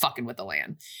fucking with the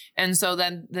land. And so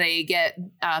then they get,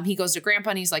 he goes to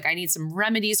Grandpa and he's like, I need some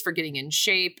remedies for getting in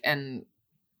shape. And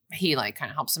he like kind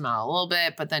of helps him out a little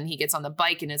bit, but then he gets on the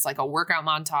bike and it's like a workout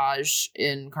montage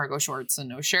in cargo shorts and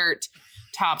no shirt.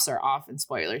 Tops are off in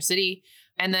Spoiler City.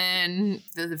 And then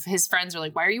his friends are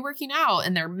like, why are you working out?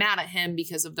 And they're mad at him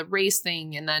because of the race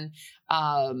thing. And then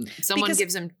someone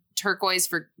gives him turquoise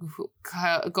for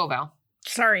go Val.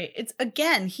 Sorry. It's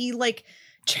again, he like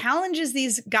challenges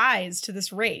these guys to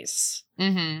this race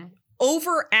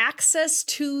over access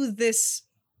to this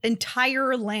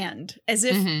entire land, as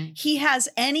if he has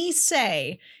any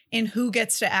say in who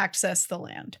gets to access the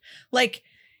land. Like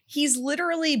he's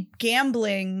literally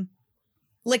gambling.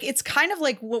 Like it's kind of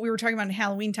like what we were talking about in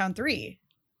Halloween Town 3,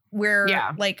 where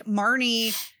like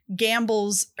Marnie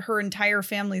gambles her entire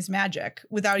family's magic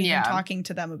without even talking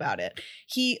to them about it.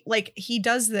 He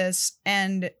does this,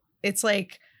 and it's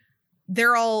like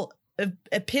they're all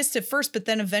pissed at first, but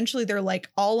then eventually they're like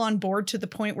all on board to the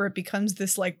point where it becomes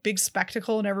this like big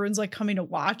spectacle and everyone's like coming to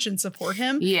watch and support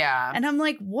him. Yeah. And I'm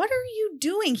like, what are you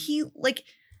doing?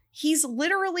 He's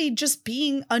literally just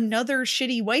being another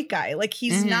shitty white guy. Like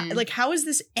he's not like, how is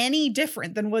this any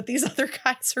different than what these other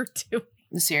guys are doing?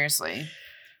 Seriously.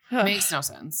 Makes no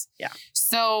sense. Yeah.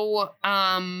 So,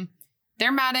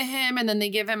 they're mad at him, and then they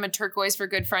give him a turquoise for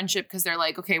good friendship because they're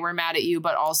like, okay, we're mad at you,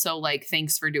 but also like,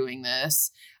 thanks for doing this.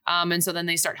 And so then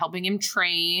they start helping him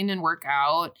train and work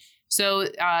out. So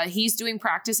he's doing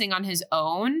practicing on his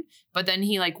own, but then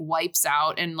he like wipes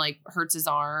out and like hurts his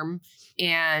arm.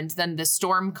 And then the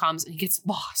storm comes and he gets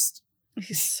lost.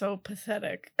 He's so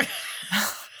pathetic.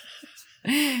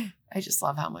 I just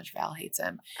love how much Val hates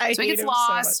him. So he gets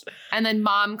lost. So and then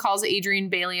Mom calls Adrian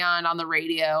Balion on the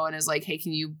radio and is like, hey,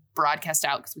 can you broadcast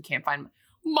out? Because we can't find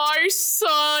my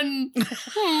son,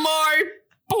 my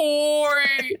boy.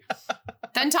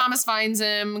 Then Thomas finds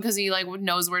him because he like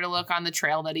knows where to look on the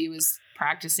trail that he was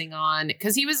practicing on.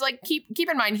 Because he was like, keep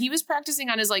in mind, he was practicing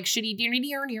on his like shitty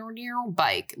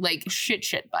bike, like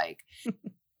shit bike.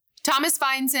 Thomas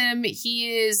finds him.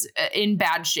 He is in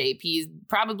bad shape. He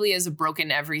probably has a broken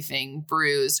everything,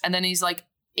 bruised. And then he's like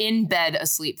in bed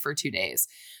asleep for 2 days.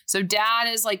 So Dad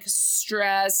is like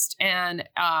stressed, and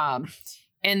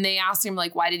they ask him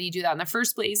like, why did he do that in the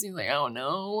first place? And he's like, I don't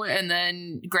know. And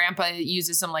then Grandpa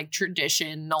uses some like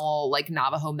traditional like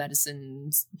Navajo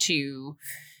medicines to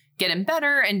get him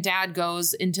better. And Dad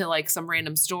goes into like some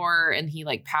random store and he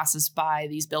like passes by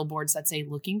these billboards that say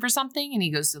looking for something. And he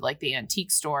goes to like the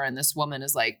antique store, and this woman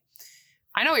is like,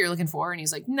 I know what you're looking for. And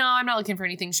he's like, no, I'm not looking for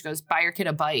anything. She goes, buy your kid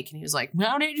a bike. And he was like,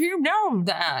 how did you know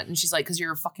that? And she's like, because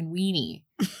you're a fucking weenie.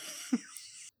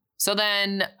 So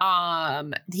then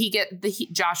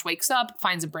Josh wakes up,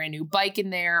 finds a brand new bike in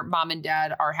there. Mom and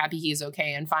dad are happy he's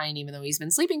okay and fine, even though he's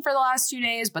been sleeping for the last 2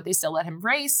 days, but they still let him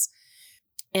race.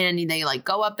 And they like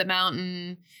go up the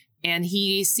mountain, and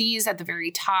he sees at the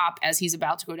very top, as he's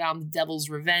about to go down the Devil's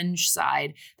Revenge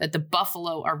side, that the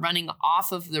buffalo are running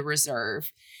off of the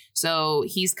reserve. So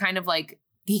he's kind of like,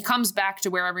 he comes back to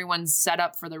where everyone's set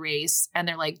up for the race, and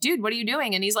they're like, dude, what are you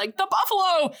doing? And he's like, the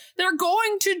buffalo, they're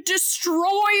going to destroy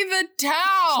the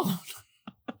town.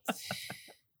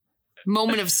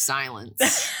 Moment of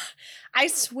silence. I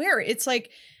swear it's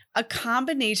like a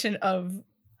combination of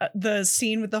the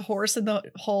scene with the horse in the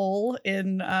hole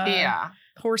in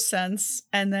Horse Sense,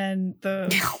 and then the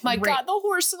oh my god, the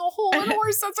horse in the hole in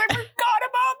Horse Sense. I forgot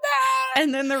about that.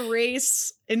 And then the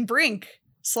race in Brink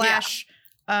 /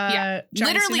 Johnny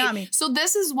literally. Tsunami. So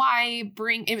this is why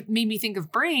it made me think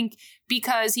of Brink,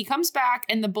 because he comes back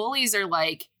and the bullies are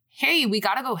like, hey, we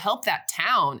got to go help that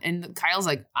town. And Kyle's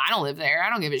like, I don't live there. I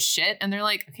don't give a shit. And they're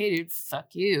like, okay, dude,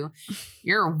 fuck you.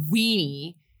 You're a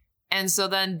weenie. And so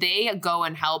then they go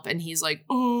and help, and he's like,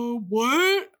 oh,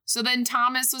 what? So then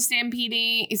Thomas was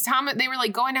stampeding. They were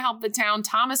like going to help the town.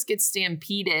 Thomas gets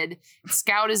stampeded.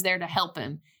 Scout is there to help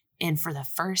him. And for the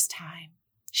first time,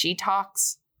 she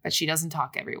talks, but she doesn't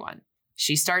talk everyone.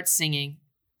 She starts singing,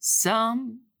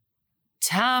 sometimes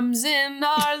in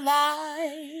our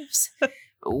lives,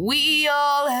 we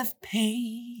all have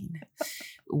pain.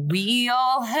 We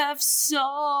all have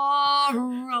sorrow.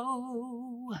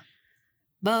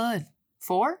 But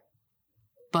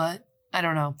I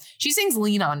don't know. She sings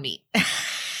Lean on Me.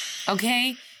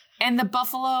 Okay? And the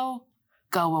buffalo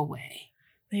go away.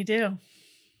 They do.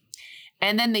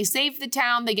 And then they save the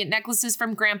town. They get necklaces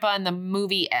from Grandpa, and the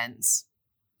movie ends.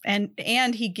 And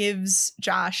he gives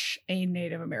Josh a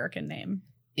Native American name.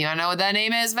 You don't know what that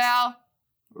name is, Val?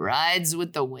 Rides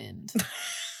with the Wind.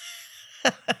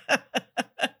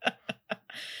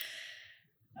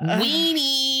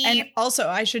 Weenie. And also,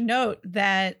 I should note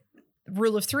that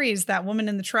rule of threes, that woman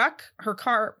in the truck, her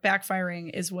car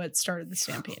backfiring is what started the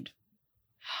stampede.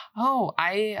 Oh,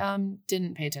 I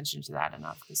didn't pay attention to that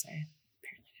enough because I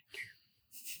apparently didn't care.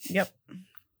 Yep.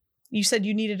 You said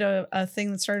you needed a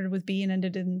thing that started with B and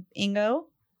ended in Ingo?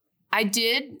 I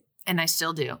did, and I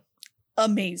still do.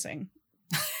 Amazing.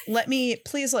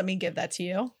 Please let me give that to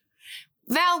you.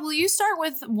 Val, will you start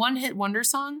with One Hit Wonder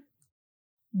song?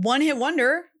 One Hit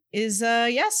Wonder is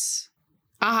yes.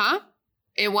 Uh-huh.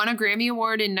 It won a Grammy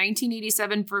Award in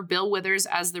 1987 for Bill Withers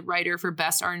as the writer for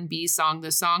Best R&B Song.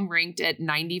 The song ranked at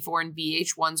 94 in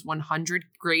VH1's 100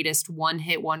 Greatest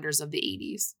One-Hit Wonders of the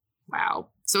 80s. Wow.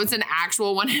 So it's an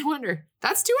actual one-hit wonder.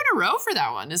 That's 2 in a row for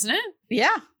that one, isn't it?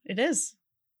 Yeah, it is.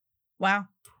 Wow.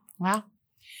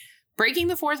 Breaking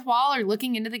the Fourth Wall or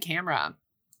Looking into the Camera?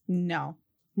 No.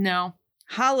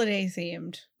 Holiday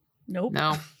themed? Nope.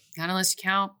 No. Not unless you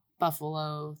count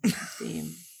Buffalo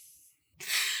theme.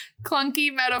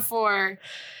 Clunky Metaphor.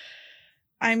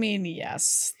 I mean,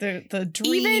 yes. The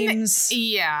dreams.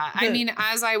 I mean,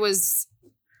 as I was,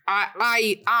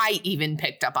 I even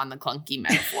picked up on the clunky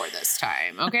metaphor this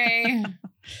time. Okay.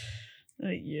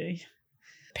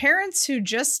 Parents who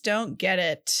just don't get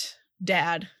it,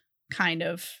 Dad, kind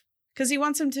of, because he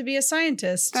wants him to be a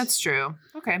scientist. That's true.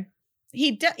 Okay.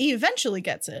 He eventually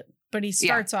gets it, but he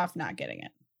starts off not getting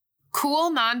it. Cool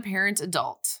non-parent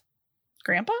adult.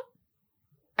 Grandpa?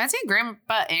 I'd say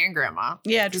grandpa and grandma.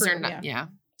 Yeah, true. Yeah.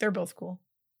 They're both cool.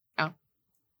 Oh.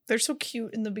 They're so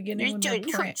cute in the beginning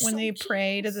when they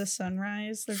pray to the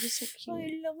sunrise. They're just so cute. I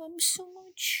love them so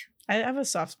much. I have a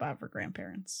soft spot for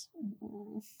grandparents.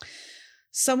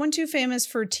 Someone too famous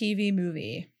for TV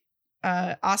movie.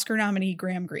 Oscar nominee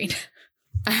Graham Greene.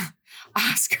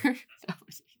 Oscar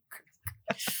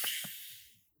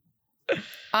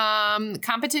nominee.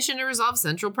 Competition to resolve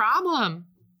central problem.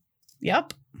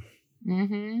 Yep.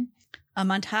 Mm-hmm. A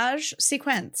montage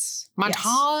sequence.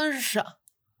 Montage. Yes.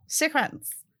 Sequence.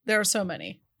 There are so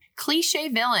many. Cliche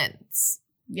villains.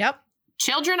 Yep.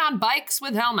 Children on bikes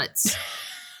with helmets.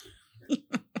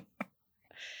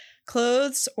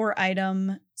 Clothes or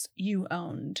items you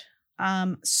owned.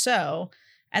 So,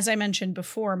 as I mentioned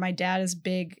before, my dad is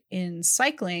big in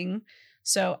cycling.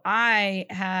 So I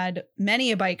had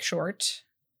many a bike short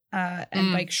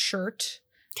and bike shirt.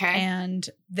 Okay. And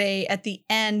they, at the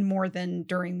end, more than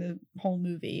during the whole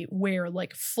movie, wear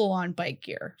like full on bike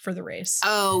gear for the race.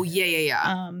 Oh,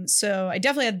 yeah. So I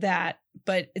definitely had that,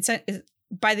 but it's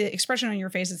by the expression on your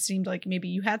face, it seemed like maybe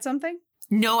you had something.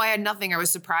 No, I had nothing. I was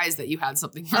surprised that you had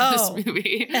something from this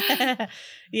movie.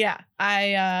 Yeah,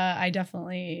 I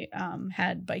definitely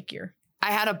had bike gear.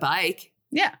 I had a bike.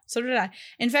 Yeah, so did I.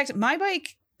 In fact, my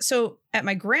bike, so at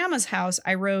my grandma's house,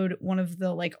 I rode one of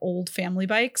the like old family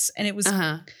bikes, and it was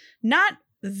not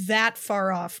that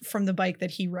far off from the bike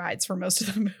that he rides for most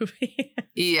of the movie.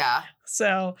 Yeah.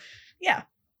 So, yeah,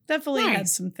 definitely had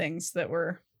Nice. some things that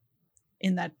were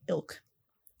in that ilk.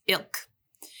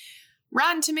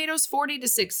 Rotten Tomatoes 40 to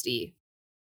 60.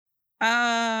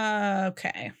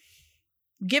 Okay.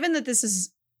 Given that this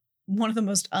is one of the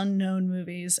most unknown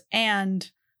movies and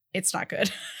it's not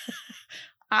good,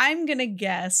 I'm going to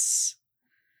guess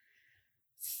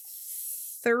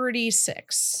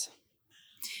 36.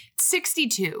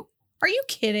 62. Are you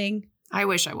kidding? I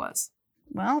wish I was.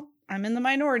 Well, I'm in the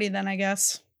minority then, I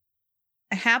guess.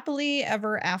 Happily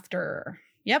Ever After.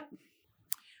 Yep.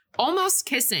 Almost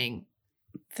Kissing.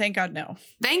 Thank God, no.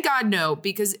 Thank God, no,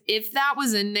 because if that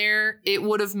was in there, it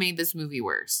would have made this movie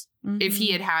worse. If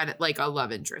he had like a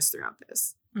love interest throughout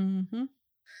this. Mm-hmm.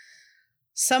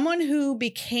 Someone who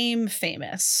became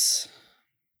famous.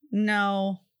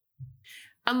 No.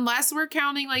 Unless we're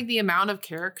counting like the amount of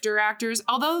character actors,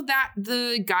 although that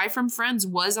the guy from Friends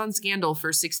was on Scandal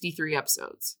for 63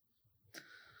 episodes.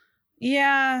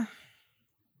 Yeah.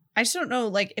 I just don't know.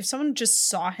 Like, if someone just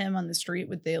saw him on the street,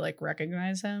 would they like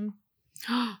recognize him?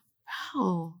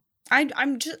 Oh.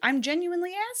 I'm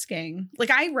genuinely asking. Like,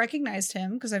 I recognized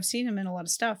him because I've seen him in a lot of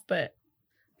stuff, but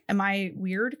am I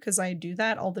weird because I do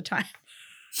that all the time?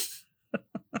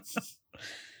 I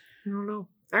don't know.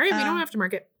 All right, we don't have to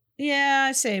mark it. Yeah,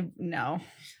 I say no.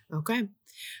 Okay.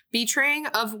 Betraying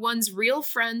of one's real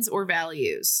friends or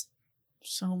values.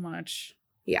 So much.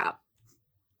 Yeah.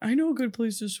 I know a good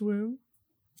place to swim.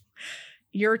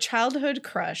 Your childhood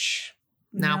crush.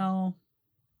 No.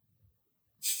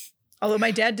 Although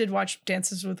my dad did watch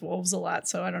Dances with Wolves a lot,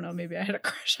 so I don't know. Maybe I had a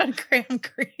crush on Graham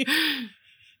Greene.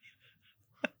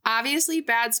 Obviously,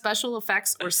 bad special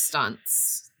effects or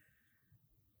stunts.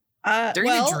 During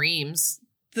the dreams.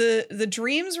 The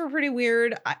dreams were pretty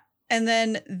weird. And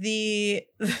then the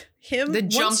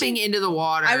jumping into the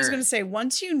water. I was going to say,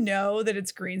 once you know that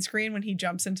it's green screen when he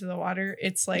jumps into the water,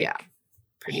 it's like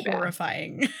pretty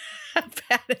horrifying how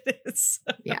bad it is.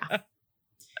 Yeah.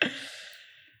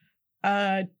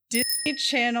 Disney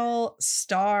Channel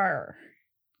star.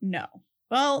 No.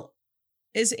 Well,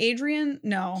 is Adrian?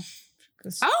 No.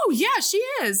 Oh, yeah, she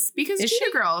is. Because Is Cheetah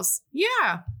she? Girls.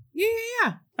 Yeah.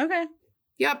 Yeah. Okay.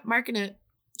 Yep, marking it.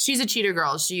 She's a Cheetah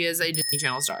Girl. She is a Disney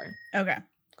Channel star. Okay.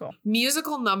 Cool.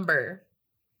 Musical number.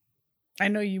 I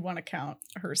know you want to count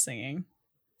her singing.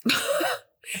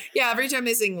 Yeah, every time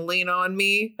they sing Lean On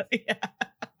Me. Yeah.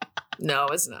 No,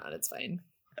 it's not. It's fine.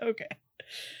 Okay.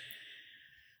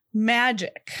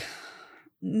 Magic.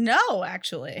 No,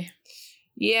 actually.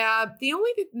 Yeah, the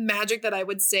only magic that I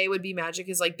would say would be magic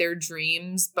is like their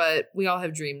dreams, but we all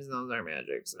have dreams and those are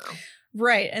magic, so.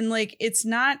 Right. And like, it's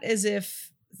not as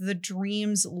if the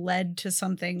dreams led to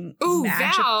something Ooh,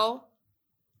 magic. Val.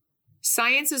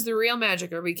 Science is the real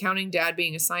magic. Are we counting Dad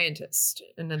being a scientist?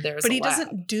 And then there's But a he lab.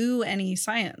 doesn't do any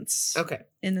science. Okay.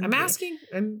 In the I'm movie. asking.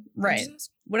 I'm Right. just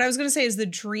asking. What I was going to say is the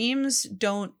dreams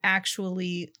don't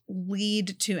actually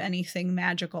lead to anything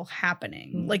magical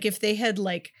happening. Like if they had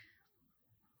like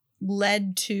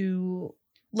led to,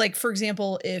 like, for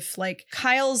example, if like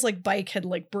Kyle's like bike had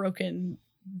like broken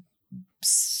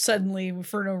suddenly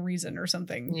for no reason or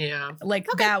something. Yeah. Like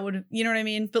that would, you know what I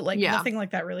mean? But like nothing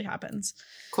like that really happens.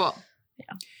 Cool.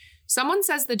 Yeah. Someone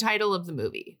says the title of the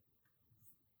movie.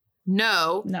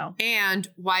 No. No. And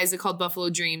why is it called Buffalo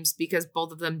Dreams? Because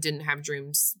both of them didn't have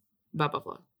dreams about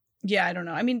Buffalo. Yeah, I don't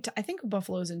know. I mean, I think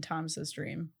Buffalo's in Thomas's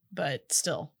dream, but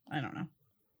still, I don't know.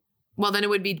 Well, then it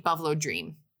would be Buffalo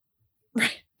Dream.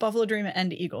 Right. Buffalo Dream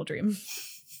and Eagle Dream.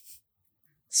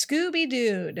 Scooby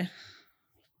Dude.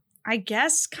 I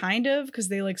guess kind of because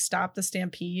they like stopped the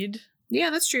stampede. Yeah,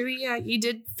 that's true. Yeah, he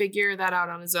did figure that out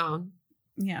on his own.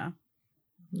 Yeah.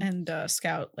 And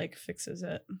Scout like fixes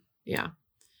it. Yeah.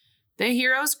 The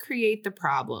heroes create the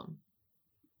problem.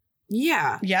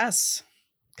 Yeah. Yes.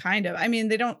 Kind of. I mean,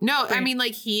 they don't. No, I mean,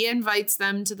 like he invites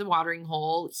them to the watering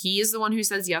hole. He is the one who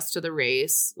says yes to the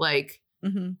race. Like,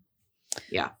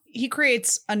 yeah. He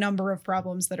creates a number of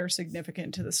problems that are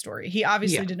significant to the story. He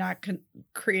obviously did not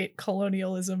create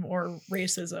colonialism or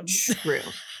racism. True.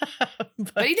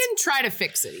 but he didn't try to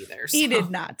fix it either. So. He did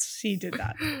not. He did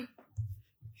not.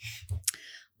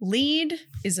 Lead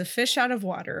is a fish out of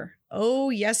water.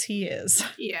 Oh, yes, he is.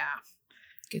 Yeah.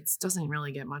 It doesn't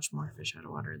really get much more fish out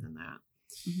of water than that.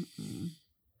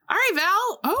 All right,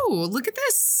 Val. Oh, look at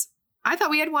this. I thought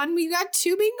we had one. We got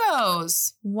 2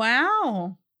 bingos.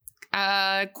 Wow.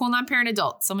 Cool non-parent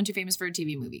adult. Someone too famous for a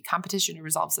TV movie. Competition to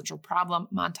resolve central problem.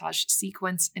 Montage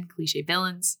sequence and cliche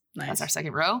villains. Nice. That's our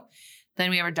second row. Then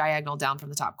we have our diagonal down from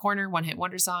the top corner. One hit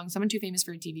wonder song. Someone too famous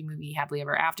for a TV movie. Happily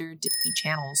ever after. Disney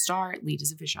Channel star. Lead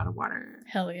as a fish out of water.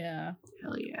 Hell yeah.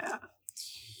 Hell yeah.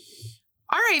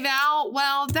 All right, Val.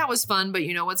 Well, that was fun, but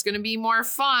you know what's going to be more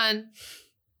fun?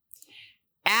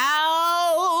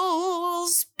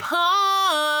 Al's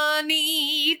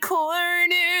Punny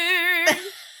Corner.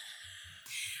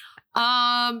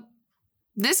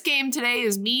 This game today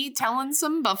is me telling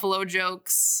some Buffalo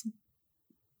jokes.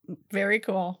 Very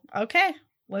cool. Okay,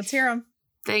 let's hear them.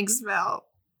 Thanks, Val.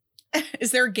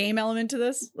 Is there a game element to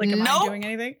this? Like, am Nope. I doing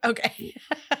anything? Okay.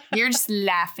 You're just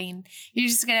laughing. You're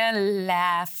just gonna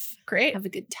laugh. Great. Have a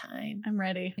good time. I'm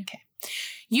ready.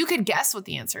 You could guess what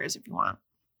the answer is if you want,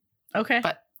 Okay.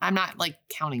 but I'm not like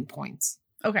counting points.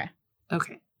 Okay.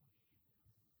 Okay.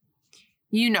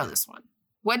 You know this one.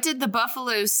 What did the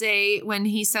buffalo say when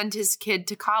he sent his kid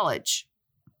to college?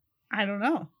 I don't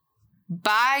know.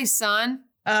 Bye, son.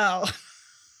 Oh.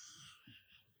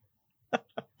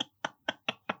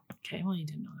 Okay, well, you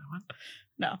didn't know that one.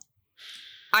 No.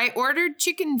 I ordered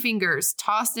chicken fingers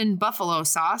tossed in buffalo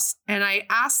sauce, and I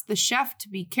asked the chef to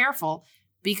be careful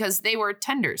because they were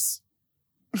tenders.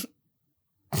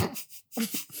 What?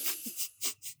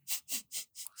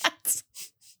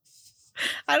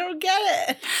 I don't get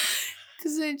it.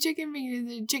 Because the chicken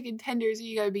fingers are chicken tenders, and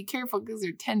you gotta be careful because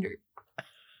they're tender.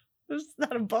 This is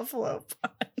not a buffalo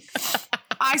pun.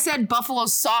 I said buffalo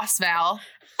sauce, Val.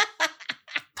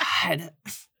 God.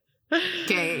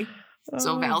 Okay.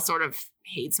 So Val sort of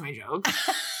hates my joke.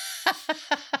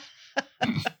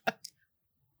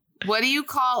 What do you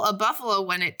call a buffalo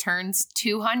when it turns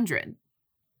 200?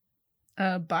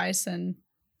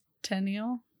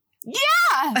 Bicentennial.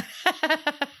 Yeah.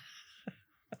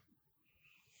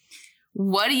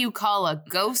 What do you call a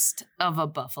ghost of a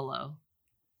buffalo?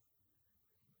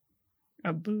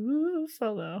 A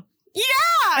buffalo.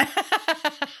 Yeah.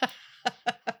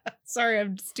 Sorry,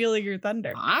 I'm stealing your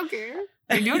thunder. I don't care.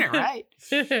 You're doing it right.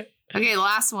 Okay,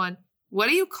 last one. What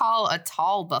do you call a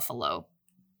tall buffalo?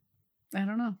 I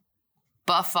don't know.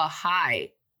 Buffa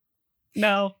high.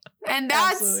 No. And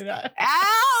that's Absolutely not.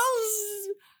 Al's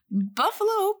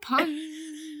Buffalo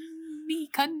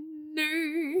Punny Corner.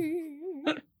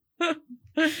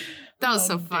 That was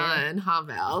so Oh, dear. fun, huh,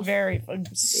 Val? Very fun.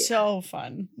 So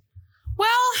fun. Well,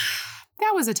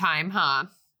 that was a time, huh?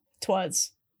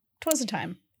 Twas a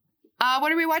time.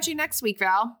 What are we watching next week,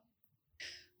 Val?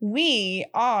 We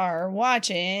are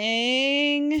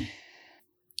watching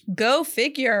Go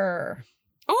Figure.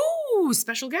 Oh,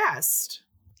 special guest.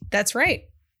 That's right.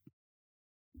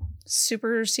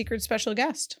 Super secret special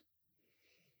guest.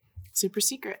 Super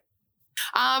secret.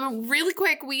 Really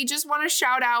quick, we just want to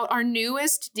shout out our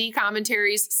newest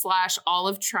D-Commentaries /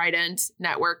 Olive Trident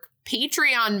Network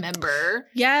Patreon member,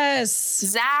 Yes.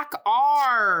 Zach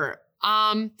R.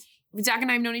 Zach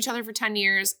and I have known each other for 10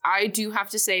 years. I do have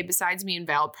to say, besides me and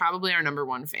Val, probably our number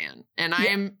one fan. And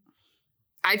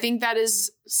I think that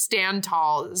is stand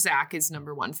tall. Zach is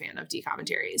number one fan of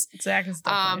D-Commentaries. Zach is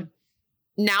definitely.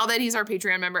 Now that he's our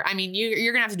Patreon member, I mean,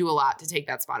 you're going to have to do a lot to take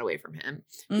that spot away from him.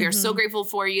 We are so grateful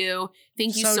for you.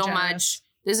 Thank you so much.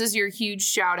 This is your huge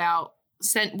shout out.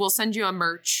 We'll send you a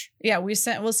merch. Yeah,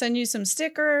 we'll send you some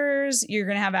stickers. You're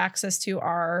going to have access to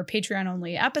our Patreon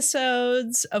only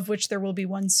episodes, of which there will be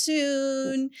one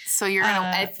soon. So you're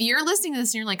gonna, if you're listening to this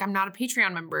and you're like, I'm not a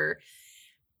Patreon member,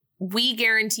 we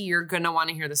guarantee you're going to want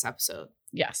to hear this episode.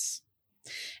 Yes.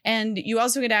 And you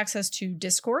also get access to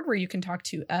Discord, where you can talk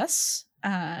to us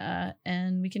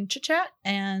and we can chit chat.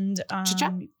 And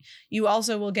you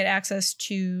also will get access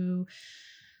to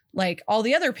like all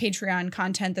the other Patreon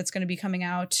content that's going to be coming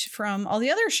out from all the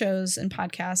other shows and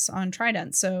podcasts on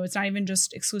Trident. So it's not even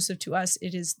just exclusive to us.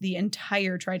 It is the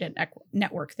entire Trident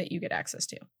network that you get access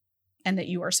to and that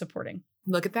you are supporting.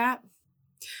 Look at that.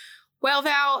 Well,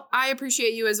 Val, I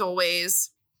appreciate you as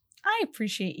always. I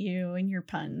appreciate you and your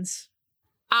puns.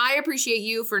 I appreciate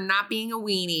you for not being a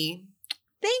weenie.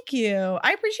 Thank you.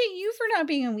 I appreciate you for not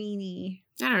being a weenie.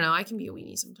 I don't know. I can be a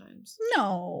weenie sometimes.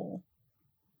 No.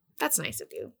 That's nice of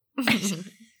you.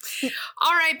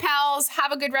 All right, pals.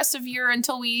 Have a good rest of your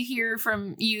until we hear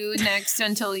from you next,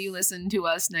 until you listen to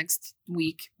us next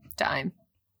week time.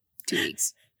 2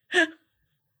 weeks.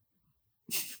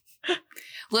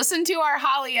 Listen to our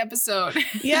Holly episode.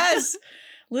 Yes.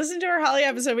 Listen to our Holly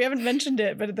episode. We haven't mentioned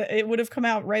it, but it would have come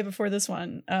out right before this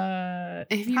one.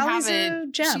 If you Holly's haven't,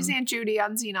 a gem. she's Aunt Judy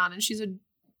on Xenon, and she's an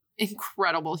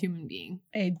incredible human being.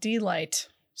 A delight.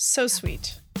 So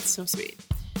sweet. So sweet.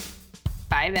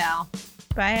 Bye, Val.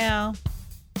 Bye, Al.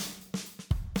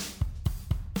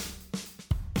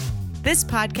 This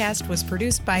podcast was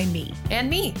produced by me. And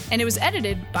me. And it was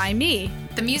edited by me.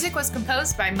 The music was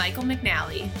composed by Michael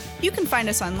McNally. You can find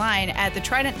us online at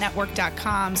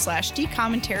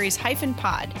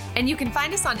thetridentnetwork.com/dcommentaries-pod. And you can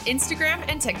find us on Instagram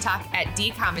and TikTok at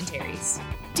dcommentaries.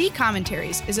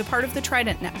 D-Commentaries is a part of the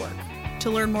Trident Network.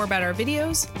 To learn more about our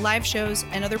videos, live shows,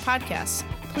 and other podcasts,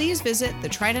 please visit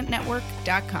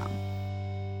thetridentnetwork.com.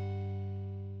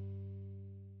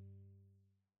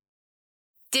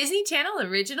 Disney Channel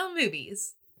original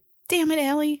movies. Damn it,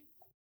 Allie.